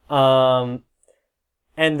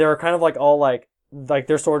 And they're kind of like all like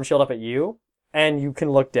their sword and shield up at you, and you can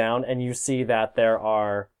look down and you see that there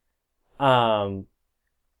are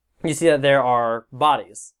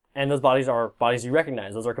bodies, and those bodies are bodies you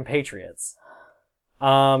recognize. Those are compatriots.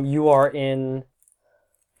 You're in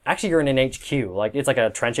an HQ. Like, it's like a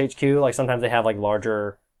trench HQ. Like, sometimes they have like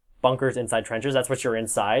larger bunkers inside trenches. That's what you're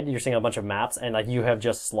inside. You're seeing a bunch of maps, and like you have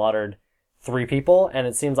just slaughtered 3 people, and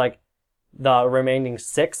it seems like the remaining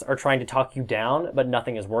 6 are trying to talk you down, but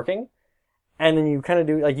nothing is working. And then you kind of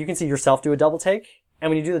do, like, you can see yourself do a double take, and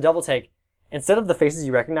when you do the double take, instead of the faces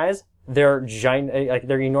you recognize, they're giant, like,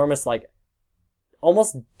 they're enormous, like,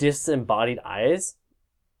 almost disembodied eyes,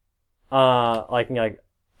 like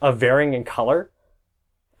of varying in color,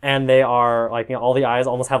 and they are, like, all the eyes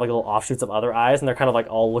almost have, like, little offshoots of other eyes, and they're kind of, like,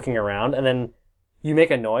 all looking around, and then you make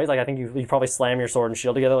a noise, like, I think you probably slam your sword and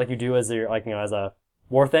shield together like you do as your, like, as a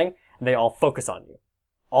war thing, and they all focus on you.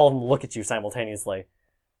 All of them look at you simultaneously.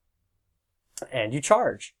 And you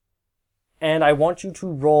charge. And I want you to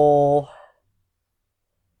roll...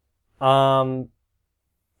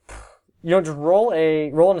 just roll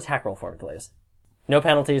an attack roll for me, please. No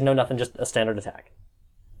penalties, no nothing, just a standard attack.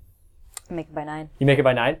 Make it by 9. You make it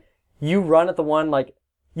by 9. You run at the one, like...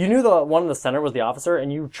 You knew the one in the center was the officer,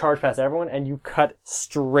 and you charge past everyone, and you cut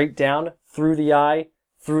straight down, through the eye,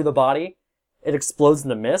 through the body. It explodes in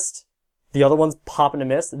the mist. The other ones pop into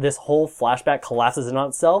mist. This whole flashback collapses in on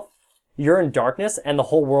itself. You're in darkness, and the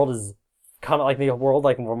whole world is kind of like the world,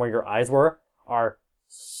 like where your eyes were, are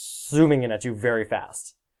zooming in at you very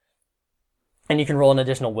fast. And you can roll an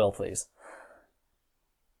additional will, please.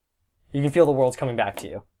 You can feel the world's coming back to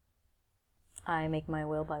you. I make my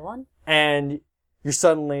will by 1. And you're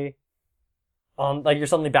suddenly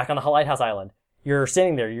back on the Lighthouse Island. You're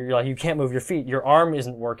standing there. You're like, you can't move your feet. Your arm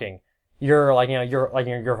isn't working. You're like,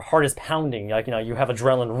 your heart is pounding. Like, you have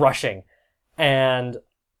adrenaline rushing. And,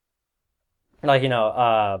 like, pretty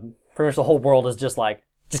much the whole world is just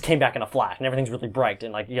came back in a flash, and everything's really bright,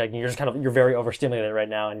 and you're just you're very overstimulated right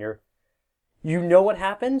now, and you know what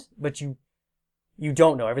happened, but you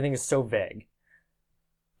don't know. Everything is so vague.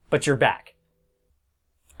 But you're back.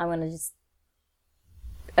 I'm gonna just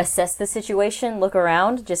assess the situation, look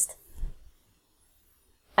around,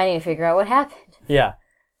 I need to figure out what happened. Yeah.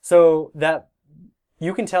 So that,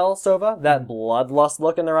 you can tell, Sova, that bloodlust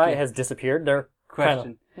look in their eye has disappeared. They're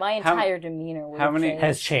Question. My entire demeanor would have changed.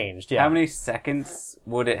 has changed, yeah. How many seconds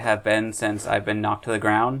would it have been since I've been knocked to the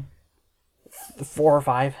ground? 4 or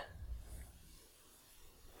 5.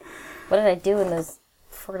 What did I do in those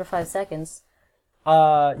 4 to 5 seconds?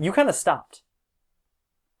 You kind of stopped.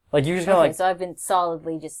 Like, you just kind of Okay, so I've been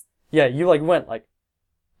solidly just... Yeah, you went like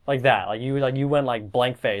that. Like, you went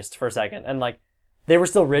blank-faced for a second, and they were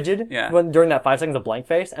still rigid during that 5 seconds of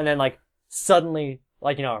blank-face, and then suddenly,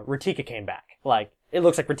 Ratika came back. It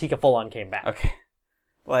looks like Ratika full-on came back. Okay.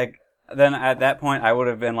 Then at that point, I would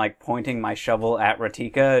have been, pointing my shovel at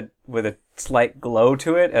Ratika with a slight glow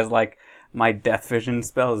to it as, my death vision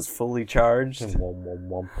spell is fully charged.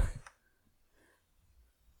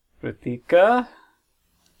 Ratika?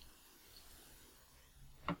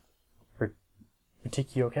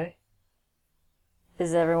 Ratika, you okay?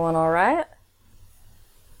 Is everyone alright?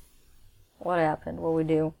 What happened? What we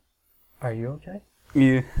do? Are you okay?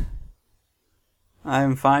 Yeah.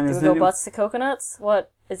 I'm fine. Do we go butts to coconuts?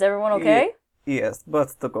 What? Is everyone okay? Yes,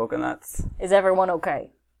 butts to coconuts. Is everyone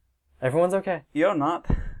okay? Everyone's okay. You're not.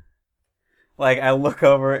 I look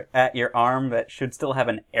over at your arm that should still have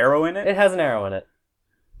an arrow in it. It has an arrow in it.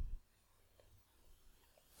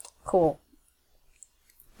 Cool.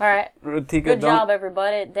 Alright. Ratika, Good job,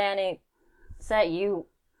 everybody. Danny, is that you?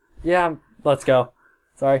 Yeah, let's go.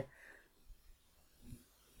 Sorry.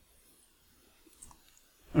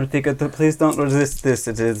 Ratika, please don't resist this.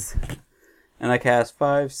 It is. And I cast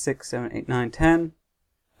 5, 6, 7, 8, 9, 10.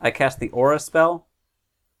 I cast the aura spell.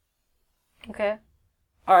 Okay.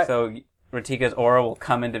 Alright. So Ratika's aura will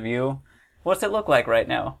come into view. What's it look like right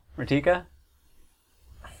now, Ratika?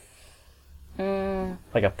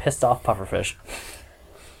 Like a pissed off pufferfish.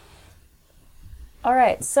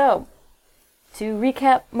 Alright, so, to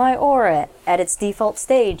recap my aura, at its default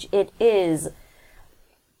stage, it is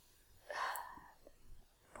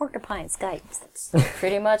porcupine Skypes. It's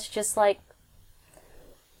pretty much just like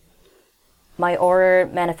my aura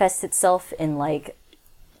manifests itself in like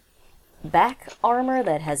back armor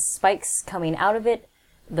that has spikes coming out of it.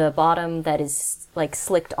 The bottom that is like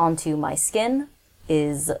slicked onto my skin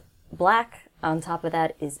is black. On top of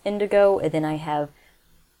that is indigo, and then I have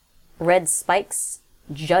red spikes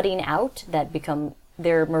jutting out that become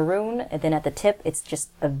they're maroon, and then at the tip it's just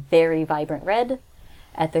a very vibrant red.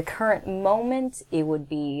 At the current moment, it would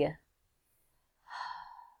be,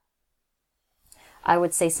 I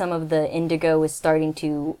would say some of the indigo is starting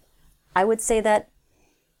to, I would say that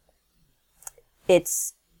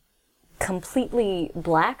it's completely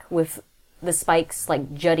black with the spikes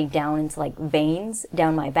like jutting down into like veins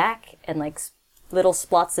down my back, and like little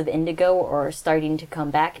spots of indigo are starting to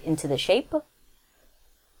come back into the shape. All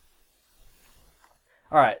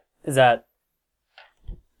right. Is that...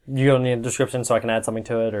 You don't need a description so I can add something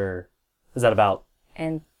to it, or is that about...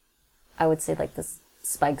 And I would say like the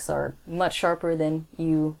spikes are much sharper than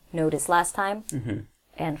you noticed last time. Mm-hmm.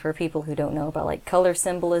 And for people who don't know about like color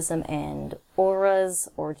symbolism and auras,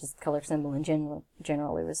 or just color symbol in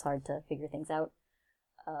general, it was hard to figure things out.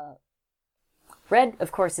 Red,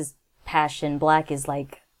 of course, is passion. Black is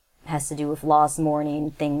like, has to do with lost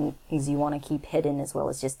mourning, things you want to keep hidden, as well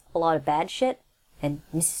as just a lot of bad shit and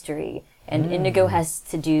mystery. And indigo has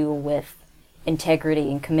to do with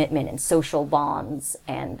integrity and commitment and social bonds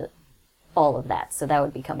and all of that. So that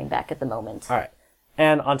would be coming back at the moment. All right.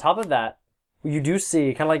 And on top of that, you do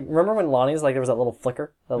see, kind of like, remember when Lonnie's, like, there was that little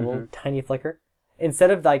flicker? That little tiny flicker?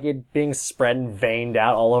 Instead of, like, it being spread and veined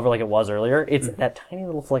out all over like it was earlier, it's that tiny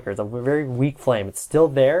little flicker. It's a very weak flame. It's still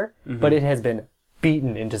there, but it has been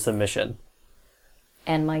beaten into submission.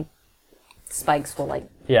 And my spikes will like,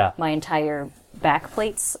 Yeah. my entire back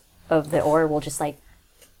plates of the aura will just like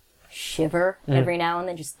shiver every now and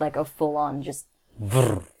then, just like a full on just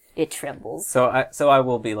it trembles. So I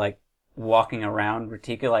will be like walking around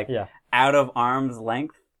Ratika like out of arm's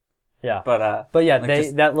length. Yeah. But yeah,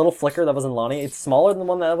 like that little flicker that was in Lonnie, it's smaller than the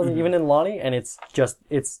one that wasn't even in Lonnie, and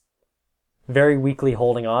it's very weakly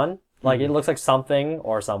holding on. Like, it looks like something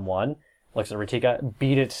or someone, looks at Ratika,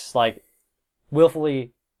 beat it, like,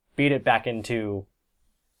 willfully beat it back into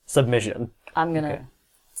submission. I'm gonna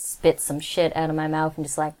spit some shit out of my mouth and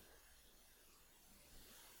just like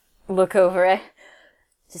look over it.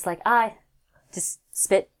 Just like, I just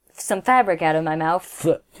spit some fabric out of my mouth.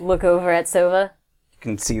 Look over at Sova. you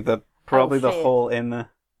can see probably the shit. hole in the...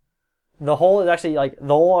 The hole is actually, like,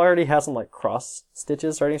 the hole already has some, like, cross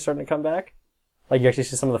stitches starting to come back. Like, you actually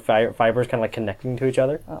see some of the fibers kind of, like, connecting to each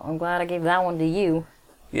other. Well, I'm glad I gave that one to you.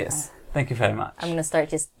 Yes. Thank you very much. I'm gonna start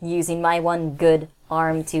just using my one good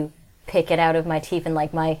arm to pick it out of my teeth, and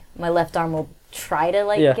like my left arm will try to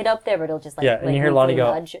like get up there, but it'll just like and you hear Lonnie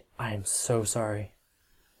go, nudge. I am so sorry.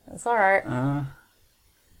 It's alright. I'm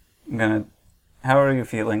gonna... How are you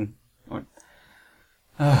feeling?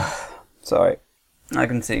 Sorry. I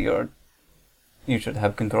can see you should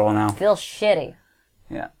have control now. Feel shitty.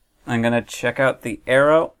 Yeah. I'm gonna check out the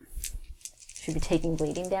arrow. Should be taking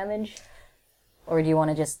bleeding damage, or do you want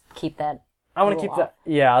to just keep that? I want to keep that.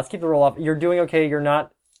 Yeah, let's keep the roll off. You're doing okay. You're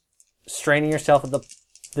not straining yourself at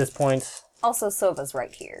this point. Also, Sova's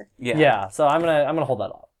right here. Yeah. Yeah. So I'm gonna hold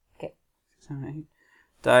that off. Okay. Alright.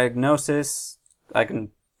 Diagnosis. I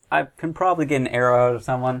can probably get an arrow out of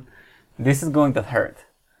someone. This is going to hurt.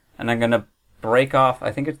 And I'm gonna break off,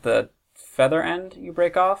 I think it's the feather end you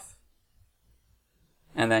break off.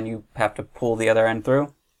 And then you have to pull the other end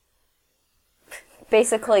through.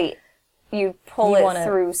 Basically, you pull it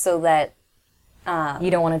through so that You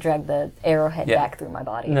don't want to drag the arrowhead back through my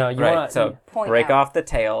body. No, you Right, want so point break out. off the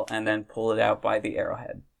tail and then pull it out by the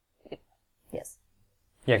arrowhead. Yes.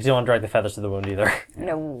 Yeah, because you don't want to drag the feathers to the wound either.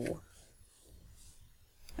 No.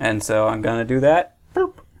 And so I'm gonna do that.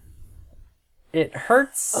 Boop. It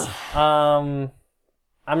hurts. I'm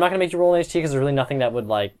not gonna make you roll an HT because there's really nothing that would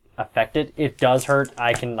like affect it. It does hurt.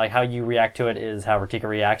 I can like how you react to it is how Ratika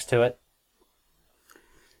reacts to it.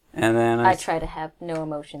 And then I try to have no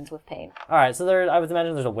emotions with pain. All right, so I would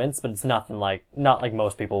imagine there's a wince, but it's not like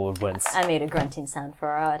most people would wince. I made a grunting sound for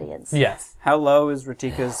our audience. Yes. How low is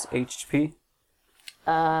Ratika's HP?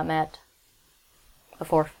 I'm at a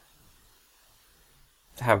 4.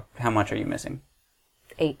 How much are you missing?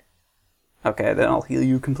 8. Okay, then I'll heal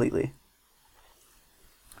you completely.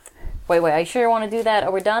 Wait, are you sure you want to do that?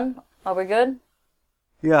 Are we done? Are we good?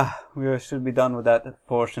 Yeah, we should be done with that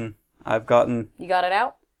portion. You got it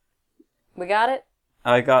out? We got it?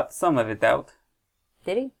 I got some of it out.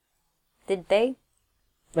 Did he? Did they?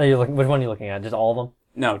 Which one are you looking at? Just all of them?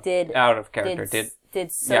 No, Did- out of character.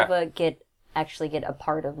 Did Silva get actually get a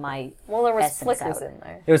part of my Well, there was essence flickers out. in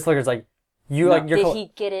there. It was Flicker's like, you No. like, you're Did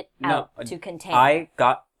he get it out to contain? I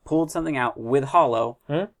pulled something out with Hollow,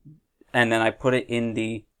 Hmm? and then I put it in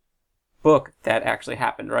the book that actually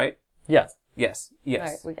happened, right? Yes. Yes. Yes.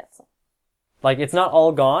 Alright, we got some. Like, it's not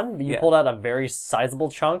all gone, but you Yeah. pulled out a very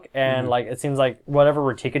sizable chunk, and, like, it seems like whatever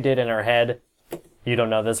Ratika did in her head, you don't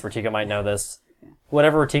know this, Ratika might know this,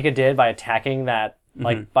 whatever Ratika did by attacking that,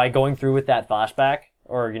 like, by going through with that flashback,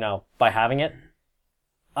 or, you know, by having it,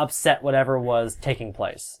 upset whatever was taking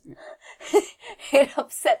place. It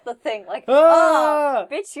upset the thing. Like, Ah!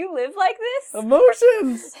 bitch, you live like this?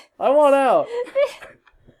 Emotions! I want out!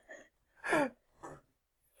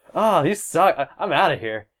 Oh, you suck. I'm out of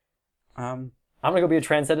here. I'm gonna go be a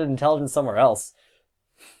transcendent intelligence somewhere else.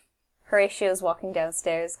 Horatio's walking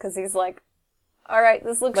downstairs because he's like, alright,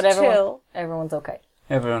 this looks But chill. everyone's okay.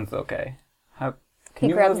 Everyone's okay. Can He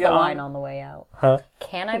you grabs move the your wine arm? on the way out. Huh?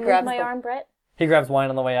 Can I He move grabs my the- arm, Brett? He grabs wine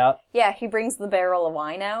on the way out. Yeah, he brings the barrel of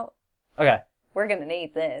wine out. Okay. We're gonna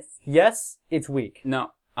need this. Yes, it's weak.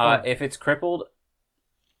 No. Oh. If it's crippled,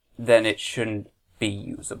 then it shouldn't be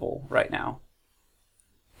usable right now.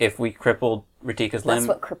 If we crippled Ratika's That's limb,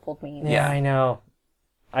 what crippled means. Yeah, I know.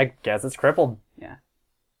 I guess it's crippled. yeah.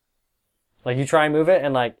 Like, you try and move it,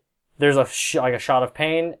 and, like, there's a like a shot of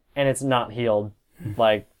pain, and it's not healed.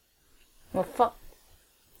 Like, Well, fuck.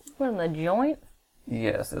 What in the joint?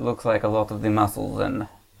 Yes, it looks like a lot of the muscles and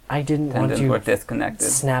I didn't want tendons were you disconnected.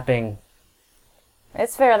 snapping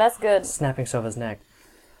It's fair, that's good. Sova's neck.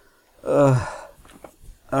 Alright,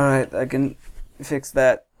 I can fix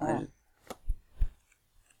that.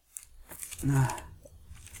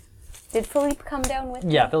 Did Philippe come down with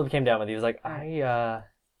Yeah, Philip came down with you. He was like,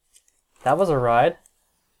 that was a ride.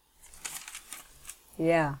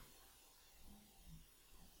 Yeah.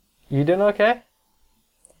 You doing okay?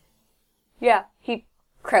 Yeah, he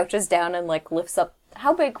crouches down and, like, lifts up.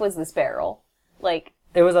 How big was this barrel? Like,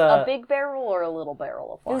 It was a big barrel or a little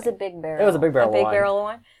barrel of It wine? was a big barrel. It was a big barrel A big of wine. barrel of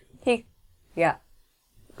wine? He, yeah.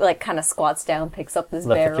 Like, kind of squats down, picks up this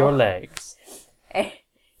Lift barrel. up your legs. And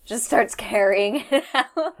just starts carrying it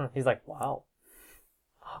out. He's like, wow.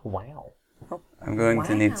 Wow. I'm going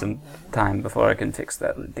to need Wow. some time before I can fix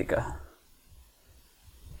that, Ratika.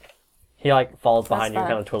 He, like, falls behind you and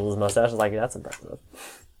fine. kind of twiddles his mustache. He's like, that's impressive.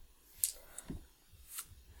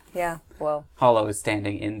 Yeah, well. Hollow is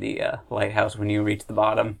standing in the lighthouse when you reach the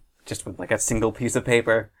bottom, just with like a single piece of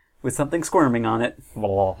paper with something squirming on it.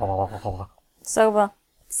 Soba.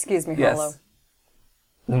 Excuse me, Yes.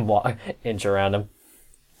 Hollow. Inch around him.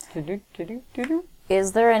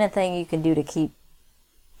 Is there anything you can do to keep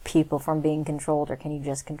people from being controlled, or can you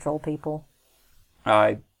just control people?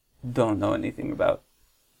 I don't know anything about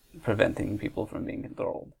preventing people from being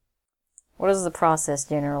controlled. What does the process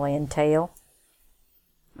generally entail?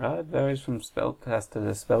 It varies from spellcaster to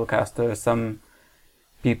spellcaster. Some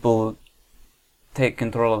people take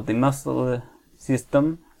control of the muscle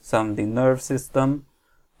system, some the nerve system.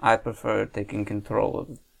 I prefer taking control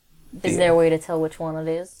of the... Is there a way to tell which one it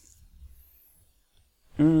is?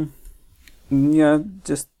 Yeah,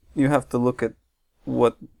 just you have to look at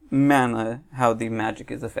what mana, how the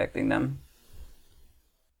magic is affecting them.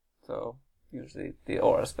 So, usually the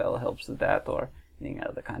aura spell helps with that, or any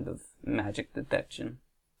other kind of magic detection.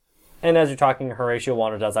 And as you're talking, Horatio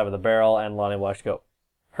wanders outside with a barrel, and Lonnie watched go,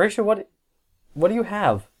 Horatio, what do you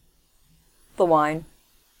have? The wine.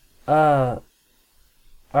 Why?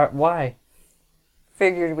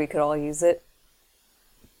 Figured we could all use it.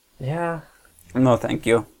 Yeah, No, thank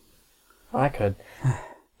you. I could.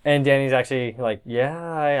 And Danny's actually like,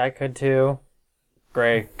 yeah, I could too.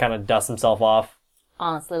 Gray kind of dusts himself off.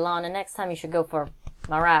 Honestly, Lana, next time you should go for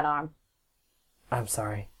my right arm. I'm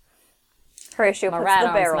sorry. Horatio My puts right the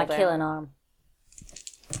arm's barrel my down. killing arm.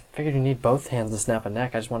 Figured you need both hands to snap a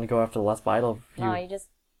neck. I just want to go after the less vital few. No, you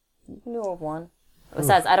can do it with one.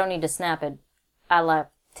 Besides, I don't need to snap it. I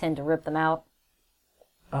tend to rip them out.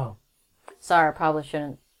 Oh. Sorry, I probably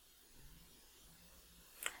shouldn't.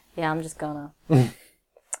 Yeah, I'm just gonna.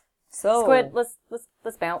 So, Squid,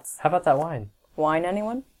 let's bounce. How about that wine? wine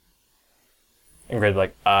anyone? And Gray's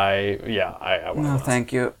like, I want No, one.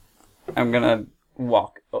 thank you. I'm gonna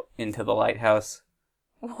walk into the lighthouse.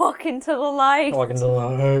 Walk into the light. Walk into the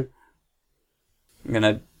light. I'm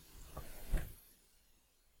gonna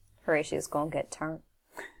Horatio's gonna get turned.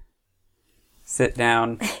 sit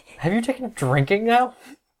down. Have you taken up drinking now?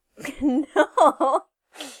 No.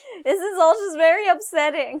 This is all just very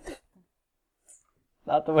upsetting.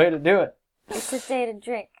 Not the way to do it. It's a day to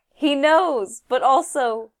drink. He knows, but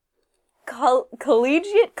also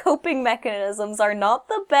collegiate coping mechanisms are not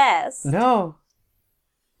the best. No.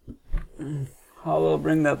 Hollow,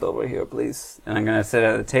 bring that over here, please. And I'm gonna sit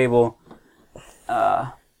at the table,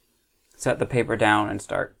 set the paper down, and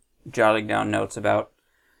start jotting down notes about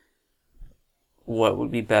what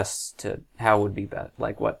would be best how would be best,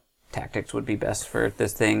 like what tactics would be best for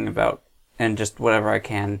this thing and just whatever I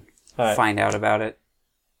can Alright. find out about it.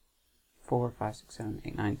 4, 5, 6, 7,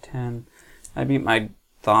 8, 9, 10. I beat my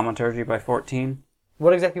thaumaturgy by 14.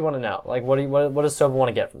 What exactly you want to know? Like, what does Sova want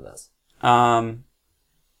to get from this? More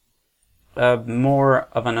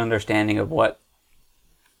of an understanding of what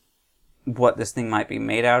this thing might be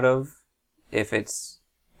made out of. If it's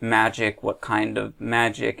magic, what kind of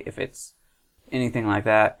magic, if it's anything like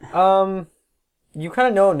that. You kind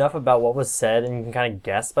of know enough about what was said, and you can kind of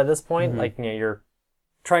guess by this point. Like, you're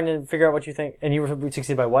trying to figure out what you think, and you were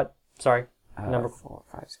succeeded by what? Sorry, number 4,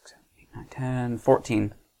 5, 6, 7, 8, 9, 10,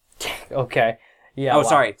 14. Okay, yeah. Oh,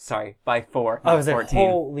 wow. sorry, by 4. I was like, 14.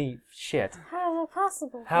 holy shit! How is that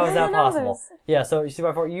possible? How is that possible? Yeah, so you see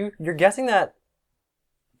by 4, you're guessing that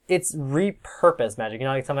it's repurposed magic. You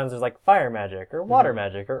know, like sometimes there's like fire magic or water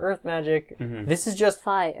magic or earth magic. This is just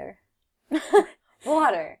Fire.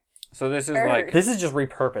 Water. So this is Earth. like This is just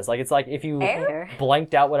repurposed. Like, it's like if you Air?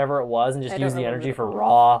 blanked out whatever it was and just I don't used the energy remember. for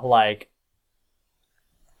raw, like...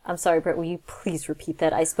 I'm sorry, Brett, will you please repeat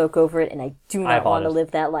that? I spoke over it and I do I not want to apologize.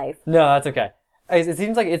 live that life. No, that's okay. It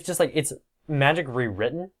seems like it's just like, it's magic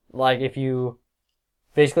rewritten. Like, if you...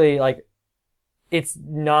 Basically, like, it's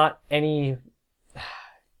not any...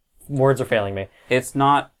 Words are failing me. it's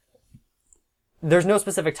not. There's no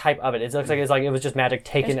specific type of it. It looks like it was just magic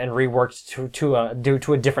taken and reworked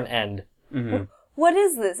to a different end. What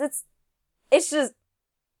is this? It's just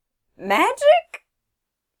magic?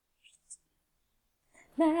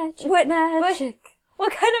 Magic, What magic.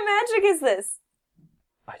 What kind of magic is this?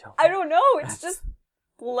 I I don't know. It's just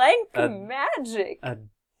blank a- magic. A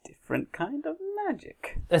different kind of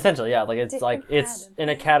magic. Essentially, yeah. Like, it's Different like, it's kind in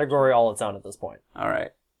a category all its own at this point.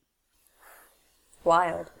 Alright.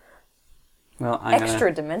 Wild. Well, I'm Extra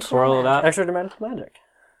gonna dimensional twirl it magic. up. Extra dimensional magic.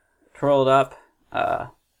 Twirl it up.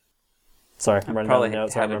 Sorry, I'm running Probably down the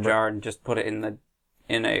notes. I have a remember. jar and just put it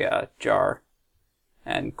in a jar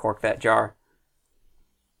and cork that jar.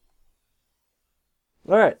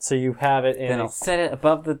 Alright, so you have it in Then I'll set it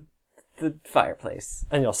above the fireplace.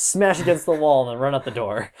 and you'll smash against the wall and then run out the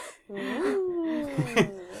door.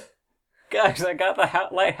 Guys, I got the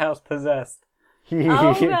lighthouse possessed.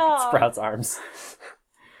 no. Sprouts arms.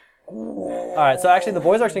 Alright, so actually the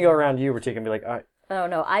boys are actually going to go around you, Ratika, and be like, alright, Oh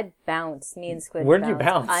no, I bounced. Me and Squid Where'd you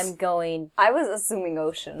bounce? I'm going... I was assuming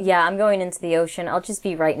ocean. Yeah, I'm going into the ocean. I'll just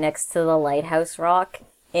be right next to the lighthouse rock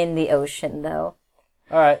in the ocean, though.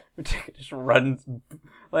 alright. Just runs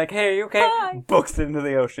like, hey, you okay? Hi. Books into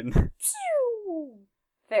the ocean.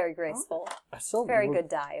 Very graceful. I still, Very good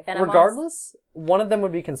dive. And I'm Regardless, one of them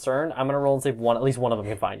would be concerned. I'm going to roll and see if at least one of them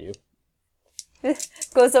can find you.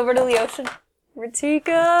 Goes over to the ocean.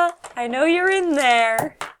 Ratika, I know you're in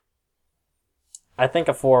there. I think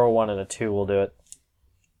a 4, a 1, and a 2 will do it.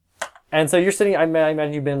 And so you're sitting, I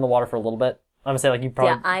imagine you've been in the water for a little bit. I'm going to say, like, you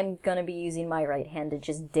probably... Yeah, I'm gonna be using my right hand to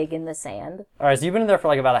just dig in the sand. Alright, so you've been in there for,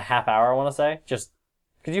 like, about a half hour, I want to say. Just...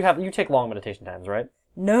 Because you take long meditation times, right?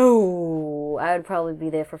 No! I would probably be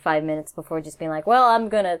there for 5 minutes before just being like, well, I'm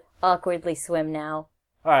gonna awkwardly swim now.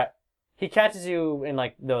 Alright. He catches you in,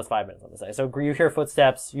 like, those 5 minutes, I'm going to say. So you hear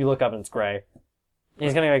footsteps, you look up and it's Gray.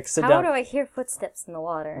 He's going to, like, sit How down do I hear footsteps in the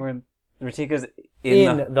water? When Ratika's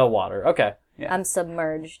in the water. Okay. Yeah. I'm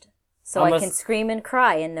submerged. So Almost- I can scream and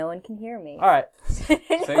cry and no one can hear me. Alright.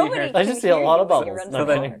 Nobody I can just see a hear lot you of when you bubbles. run No, so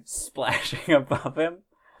the kidding. then water. splashing above him.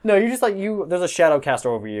 No, you just, like, there's a shadow cast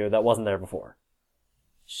over you that wasn't there before.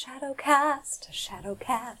 Shadow cast,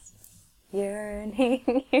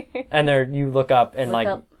 yearning. And there, you look up and, Look like,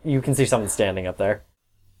 up. you can see someone standing up there.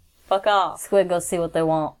 Fuck off. Squid, go see what they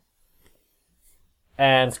want.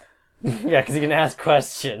 And, yeah, because you can ask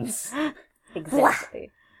questions. Exactly.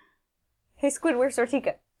 Hey, Squid, where's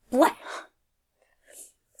Ratika? Blah.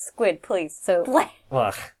 Squid, please. So, Blah.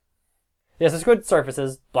 Ugh. Yeah, so Squid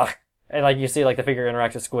surfaces, blah, and, like, you see, like, the figure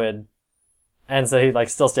interacts with Squid. And so he's, like,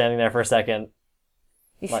 still standing there for a second.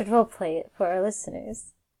 you Like- should roleplay it for our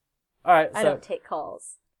listeners. Alright, so... I don't take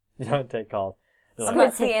calls. You don't take calls. You're like,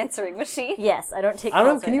 Squid's the answering machine. Yes, I don't take I don't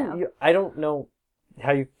know, calls can right now. you, I don't know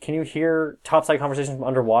how can you hear topside conversations from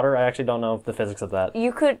underwater? I actually don't know the physics of that.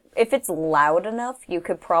 You could, if it's loud enough, you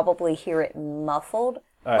could probably hear it muffled.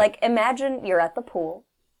 All right. Like, imagine you're at the pool,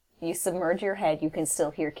 you submerge your head, you can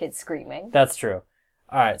still hear kids screaming. That's true.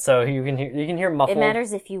 Alright, so you can hear muffled. It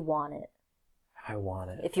matters if you want it. I want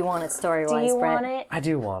it. If you want it story-wise, Do you Brett. want it? I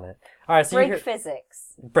do want it. Alright, so Break you hear...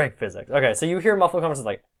 physics. Break physics. Okay, so you hear muffled conversations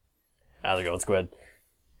like, how's it going, Squid? And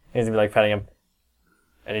he's gonna be like petting him.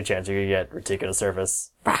 Any chance you could get Ratika to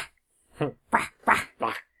surface?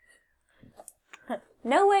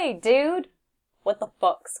 No way, dude. What the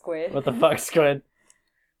fuck, Squid? What the fuck, Squid?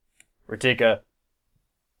 Ratika.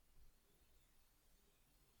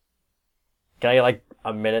 Can I get like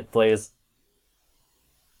a minute, please?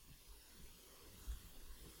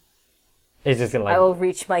 He's just gonna I like. will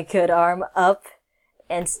reach my good arm up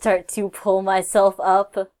and start to pull myself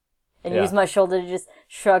up and Yeah. use my shoulder to just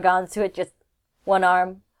shrug onto it. Just one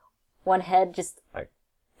arm, one head, just...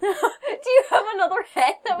 Do you have another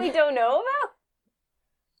head that we don't know about?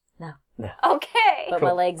 No. Okay. But Cool.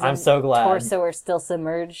 my legs I'm and so glad. torso are still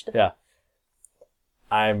submerged. Yeah.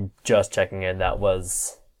 I'm just checking in. That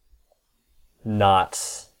was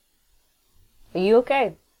not. Are you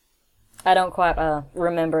okay? I don't quite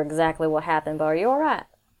remember exactly what happened, but are you alright?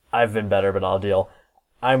 I've been better, but I'll deal.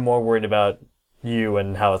 I'm more worried about you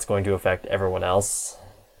and how it's going to affect everyone else.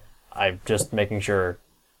 I'm just making sure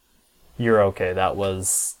you're okay. That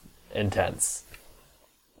was intense.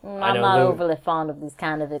 I I'm know not Lou- overly fond of these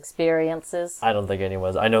kind of experiences. I don't think anyone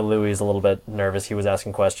was. I know Louis is a little bit nervous. He was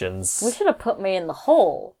asking questions. We should have put me in the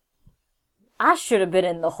hole. I should have been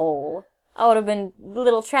in the hole. I would have been a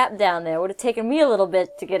little trapped down there. It would have taken me a little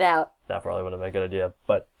bit to get out. That probably would have been a good idea.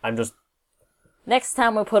 But I'm just Next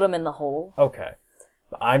time we put him in the hole. okay.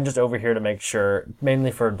 I'm just over here to make sure,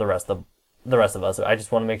 mainly for the rest of us. I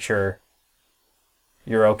just want to make sure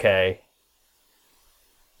you're okay,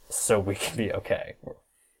 so we can be okay.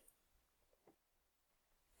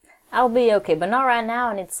 I'll be okay, but not right now.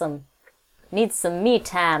 I need some me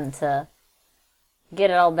time to get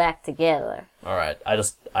it all back together. All right.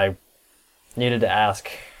 I needed to ask.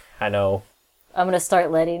 I know. I'm gonna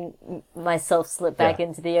start letting myself slip back Yeah.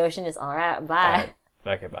 into the ocean. Just alright, bye. All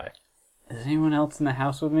right. Okay. Bye. Is anyone else in the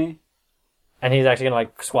house with me? And he's actually gonna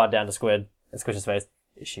like squat down to Squid and squish his face.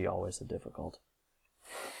 Is she always so difficult?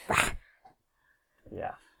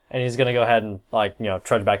 Yeah. And he's gonna go ahead and like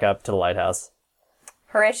trudge back up to the lighthouse.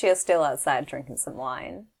 Horatio's still outside drinking some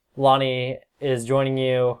wine. Lonnie is joining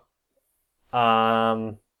you.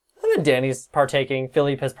 And then Danny's partaking.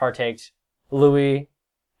 Philippe has partaked. Louis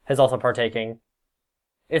has also partaking.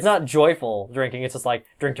 It's not joyful drinking. It's just like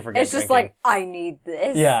drink to forget. It's just drinking. like, I need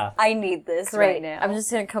this. Yeah. I need this Great. right now. I'm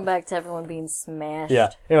just gonna come back to everyone being smashed. Yeah.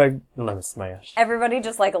 Anyway, let me smash. Everybody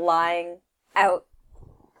just like lying out,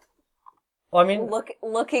 Well, I mean,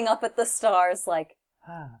 looking up at the stars like,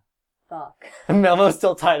 fuck. Melmo's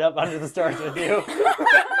still tied up under the stars with you.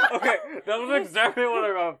 Okay, that was exactly what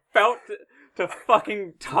I'm about to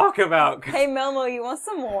fucking talk about. Hey Melmo, you want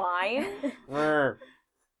some wine?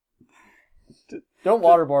 Don't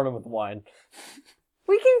waterboard him with wine.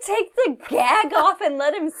 We can take the gag off and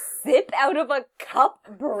let him sip out of a cup,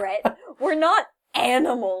 Brett. We're not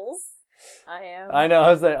animals. I am. I know.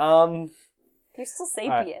 I was like, You're still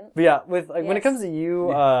Alright. sapient. But yeah, with when it Yes. comes to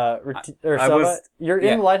you, or I Sova, was- you're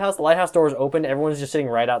yeah. in the lighthouse. The lighthouse door is open. Everyone's just sitting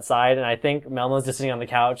right outside, and I think Melmo's just sitting on the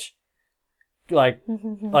couch, like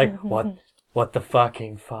what the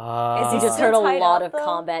fucking fuck? Is You he just still heard a tied lot up, of though?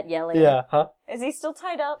 combat yelling. Yeah, huh? Is he still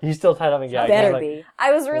tied up? He's still tied up and gagged. Better He's like, be.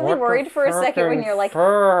 I was really "What the worried for a second when frickin' you're like,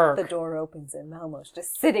 fuck?" the door opens and Melmo's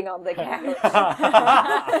just sitting on the couch.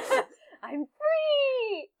 I'm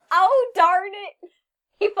free! Oh, darn it!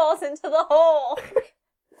 He falls into the hole.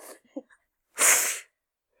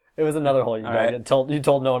 It was another hole you All gagged. right. You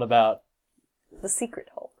told no one about. The secret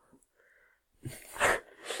hole. So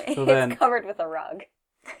it's then- covered with a rug.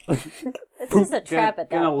 This is a trap at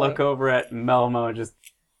that Gonna point. look over at Melmo and just.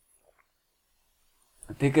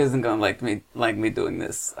 I think isn't gonna like me doing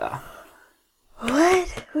this. What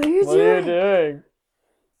are you What are you doing?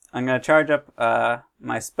 I'm gonna charge up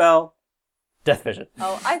my spell. Death vision.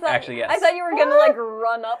 Oh, I thought Actually, yes. I thought you were gonna like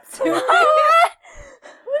run up to it. What are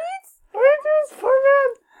you doing, this poor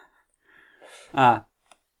man?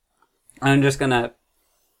 I'm just gonna.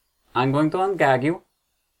 I'm going to ungag you.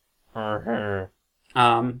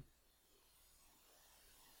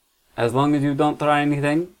 As long as you don't try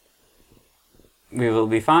anything, we will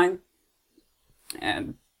be fine.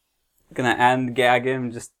 And gonna ungag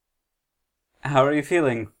him. Just. How are you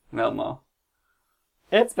feeling, Melmo?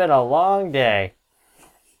 It's been a long day.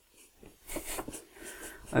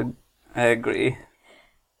 I agree.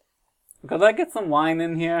 Could I get some wine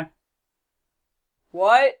in here?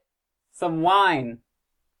 What? Some wine.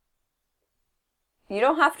 You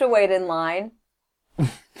don't have to wait in line.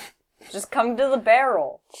 Just come to the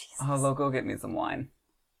barrel. Oh, go get me some wine.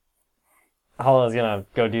 Holo's gonna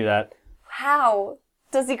go do that. How?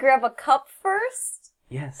 Does he grab a cup first?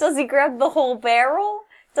 Yes. Does he grab the whole barrel?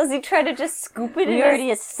 Does he try to just scoop it We in already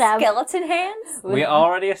his established- skeleton hands? We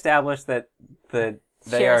already established that they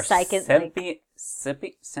Share are psychic,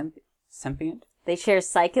 Sentient? They share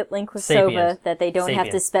psychic link with Sapient. Sova that they don't have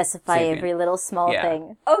to Sapient. specify Sapient. every little small Yeah.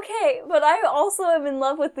 thing. Okay, but I also am in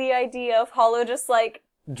love with the idea of Hollow just like,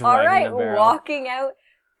 Dragging alright, the barrel. walking out,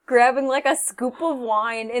 grabbing like a scoop of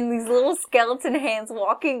wine in these little skeleton hands,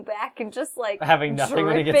 walking back and just like Having nothing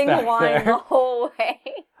when he gets dripping back wine there. the whole way.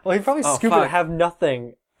 Well, he'd probably Oh, scoop it, fuck. have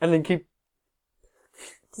nothing, and then keep.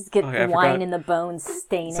 Just get Okay, I wine forgot. in the bones,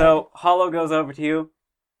 stain it. So Hollow goes over to you.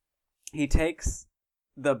 He takes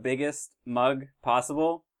the biggest mug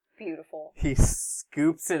possible. Beautiful. He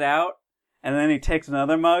scoops it out, and then he takes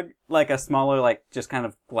another mug, like a smaller, like just kind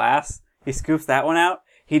of glass. He scoops that one out.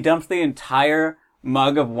 He dumps the entire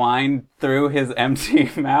mug of wine through his empty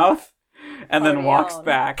mouth, and then Party walks on.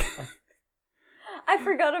 back. I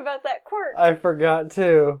forgot about that quirk. I forgot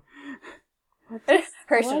too.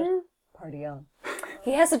 Hershey. Party on.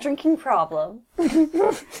 He has a drinking problem.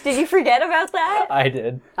 Did you forget about that? I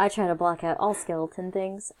did. I try to block out all skeleton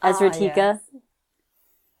things. Ezra Ah, Tika. yes.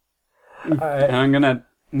 Alright. And I'm gonna.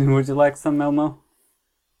 Would you like some, Melmo?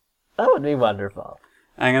 That would be wonderful.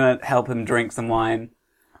 I'm gonna help him drink some wine.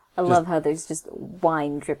 I love how there's just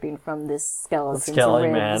wine dripping from this skeleton's Skelly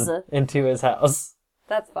ribs. man into his house.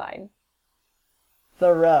 That's fine.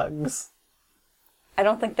 The rugs. I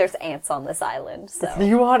don't think there's ants on this island, so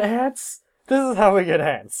You want ants? This is how we get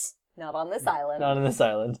ants. not on this island. Not on this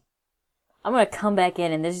island. I'm gonna come back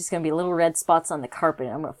in and there's just gonna be little red spots on the carpet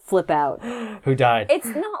and I'm gonna flip out. Who died? It's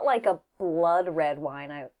not like a blood red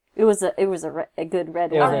wine. It was a good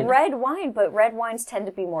red It was wine. A red wine, but red wines tend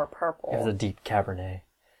to be more purple. It was a deep Cabernet.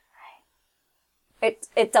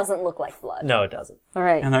 It doesn't look like blood. No, it doesn't. All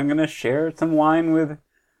right. And I'm gonna share some wine with,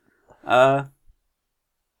 Melmo.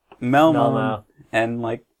 Melmo. And,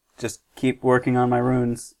 like, just keep working on my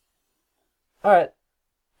runes. Alright.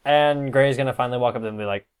 And Gray's gonna finally walk up to him and be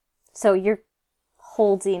like, So you're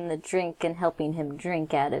holding the drink and helping him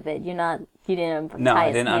drink out of it. You didn't untie No, I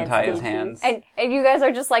his didn't hands, untie his did you? hands. And you guys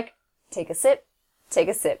are just like, take a sip, take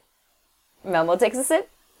a sip. Melmo takes a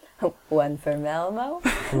sip. One for Melmo.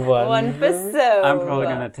 One for Sova. I'm probably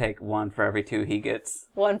gonna take one for every two he gets.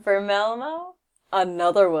 One for Melmo.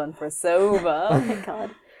 Another one for Sova. Oh my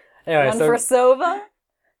god. Anyway, One so for Sova.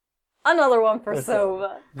 Another one for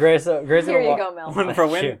Sova. Gray's Here gonna you walk. go, Melmo. One for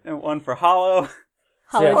Win, Shoot. and one for Hollow.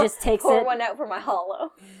 Hollow Yeah. just takes Pour it. one out for my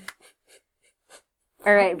hollow.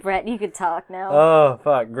 All right, Brett, you can talk now. Oh,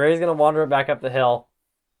 fuck. Gray's gonna wander back up the hill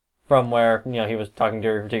from where, he was talking to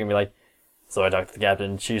her. She can be like, so I talked to the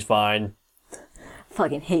captain. She's fine.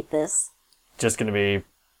 Fucking hate this. Just gonna be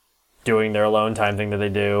doing their alone time thing that they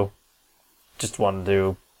do. Just wanted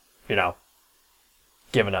to,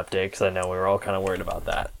 give an update because I know we were all kind of worried about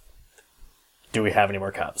that. Do we have any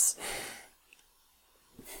more cups?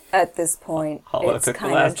 At this point, Hollow it's took the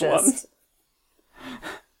kind of last just...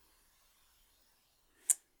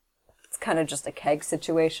 It's kind of just a keg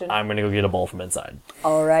situation. I'm gonna go get a bowl from inside.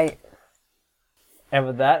 All right. And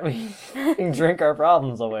with that, we can drink our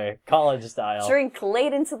problems away, college style. Drink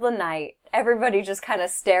late into the night. Everybody just kind of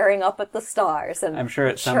staring up at the stars. And I'm sure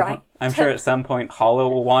at some trying point Hollow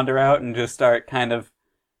will wander out and just start kind of.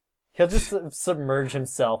 He'll just submerge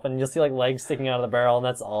himself, and you'll see legs sticking out of the barrel, and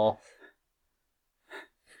that's all.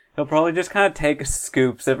 He'll probably just kind of take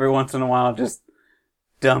scoops every once in a while, just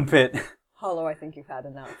dump it. Hollow, I think you've had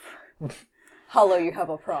enough. Hollow, you have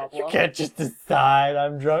a problem. You can't just decide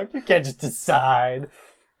I'm drunk. You can't just decide.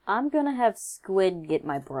 I'm gonna have Squid get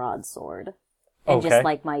my broadsword. And Okay.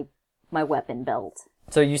 just my weapon belt.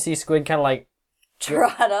 So you see Squid kind of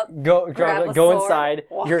Trot up. go Grab a go sword, inside.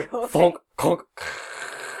 walk You're away. thunk, clunk,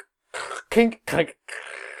 kink, clink,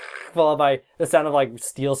 followed by the sound of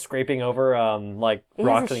steel scraping over It has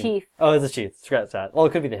rocks. a sheath. Oh, it's a sheath. Scratch that. Well,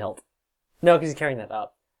 it could be the hilt. No, because he's carrying that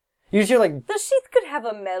up. You just hear The sheath could have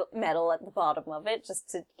a metal at the bottom of it just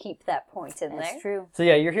to keep that point in there. That's true. So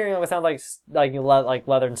yeah, you're hearing what sound like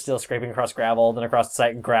leather and steel scraping across gravel, then across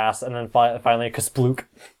grass, and then finally a kasplook.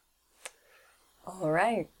 All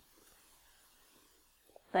right.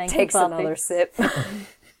 Thank Takes you, Buffy. another sip.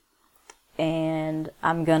 And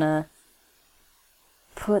I'm gonna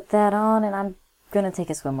put that on and I'm gonna take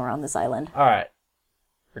a swim around this island. All right,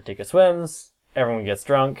 Ratika swims. Everyone gets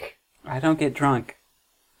drunk. I don't get drunk.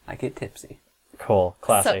 I get tipsy. Cool,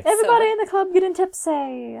 classy. Everybody in the club getting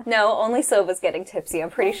tipsy. No, only Sova's getting tipsy. I'm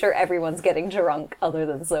pretty sure everyone's getting drunk other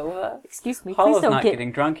than Sova. Excuse me, Hollow's please don't not get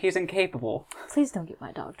getting drunk. He's incapable. please don't get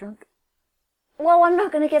my dog drunk. Well, I'm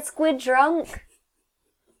not gonna get Squid drunk.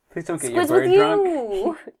 Please don't get your Squid's with bird drunk.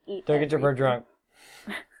 you. Eat Don't get your bird drunk.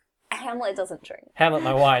 Hamlet doesn't drink. Hamlet,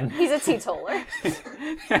 my wine. He's a teetotaler.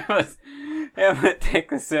 Hamlet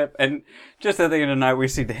take a sip, and just at the end of the night, we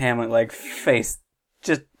see the Hamlet face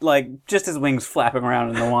just his wings flapping around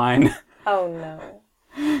in the wine. Oh no.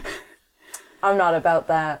 I'm not about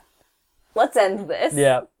that. Let's end this.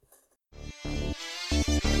 Yeah.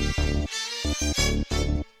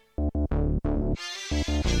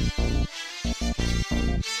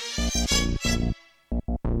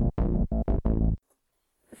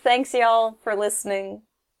 Thanks, y'all, for listening.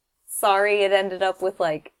 Sorry it ended up with,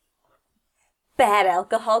 like, bad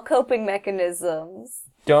alcohol coping mechanisms.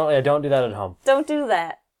 Don't do that at home. Don't do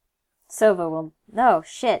that. Sova will... No,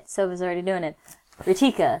 shit. Sova's already doing it.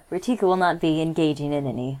 Ratika will not be engaging in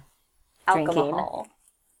any drinking. Alcohol.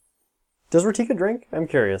 Does Ratika drink? I'm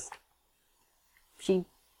curious. She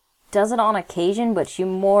does it on occasion, but she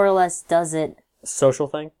more or less does it... Social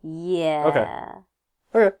thing? Yeah.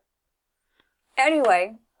 Okay.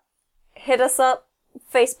 Anyway, hit us up.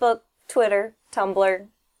 Facebook, Twitter, Tumblr,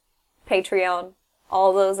 Patreon.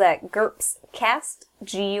 All those at GURPScast,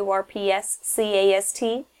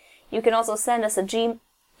 GURPSCAST. You can also send us an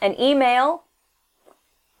email,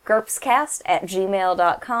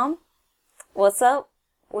 GURPScast@gmail.com. What's up?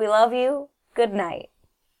 We love you. Good night.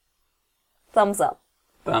 Thumbs up.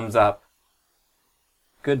 Thumbs up.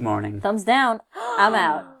 Good morning. Thumbs down. I'm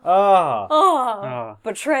out. Oh,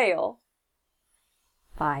 betrayal.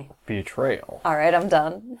 Bye. Betrayal. All right, I'm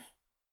done.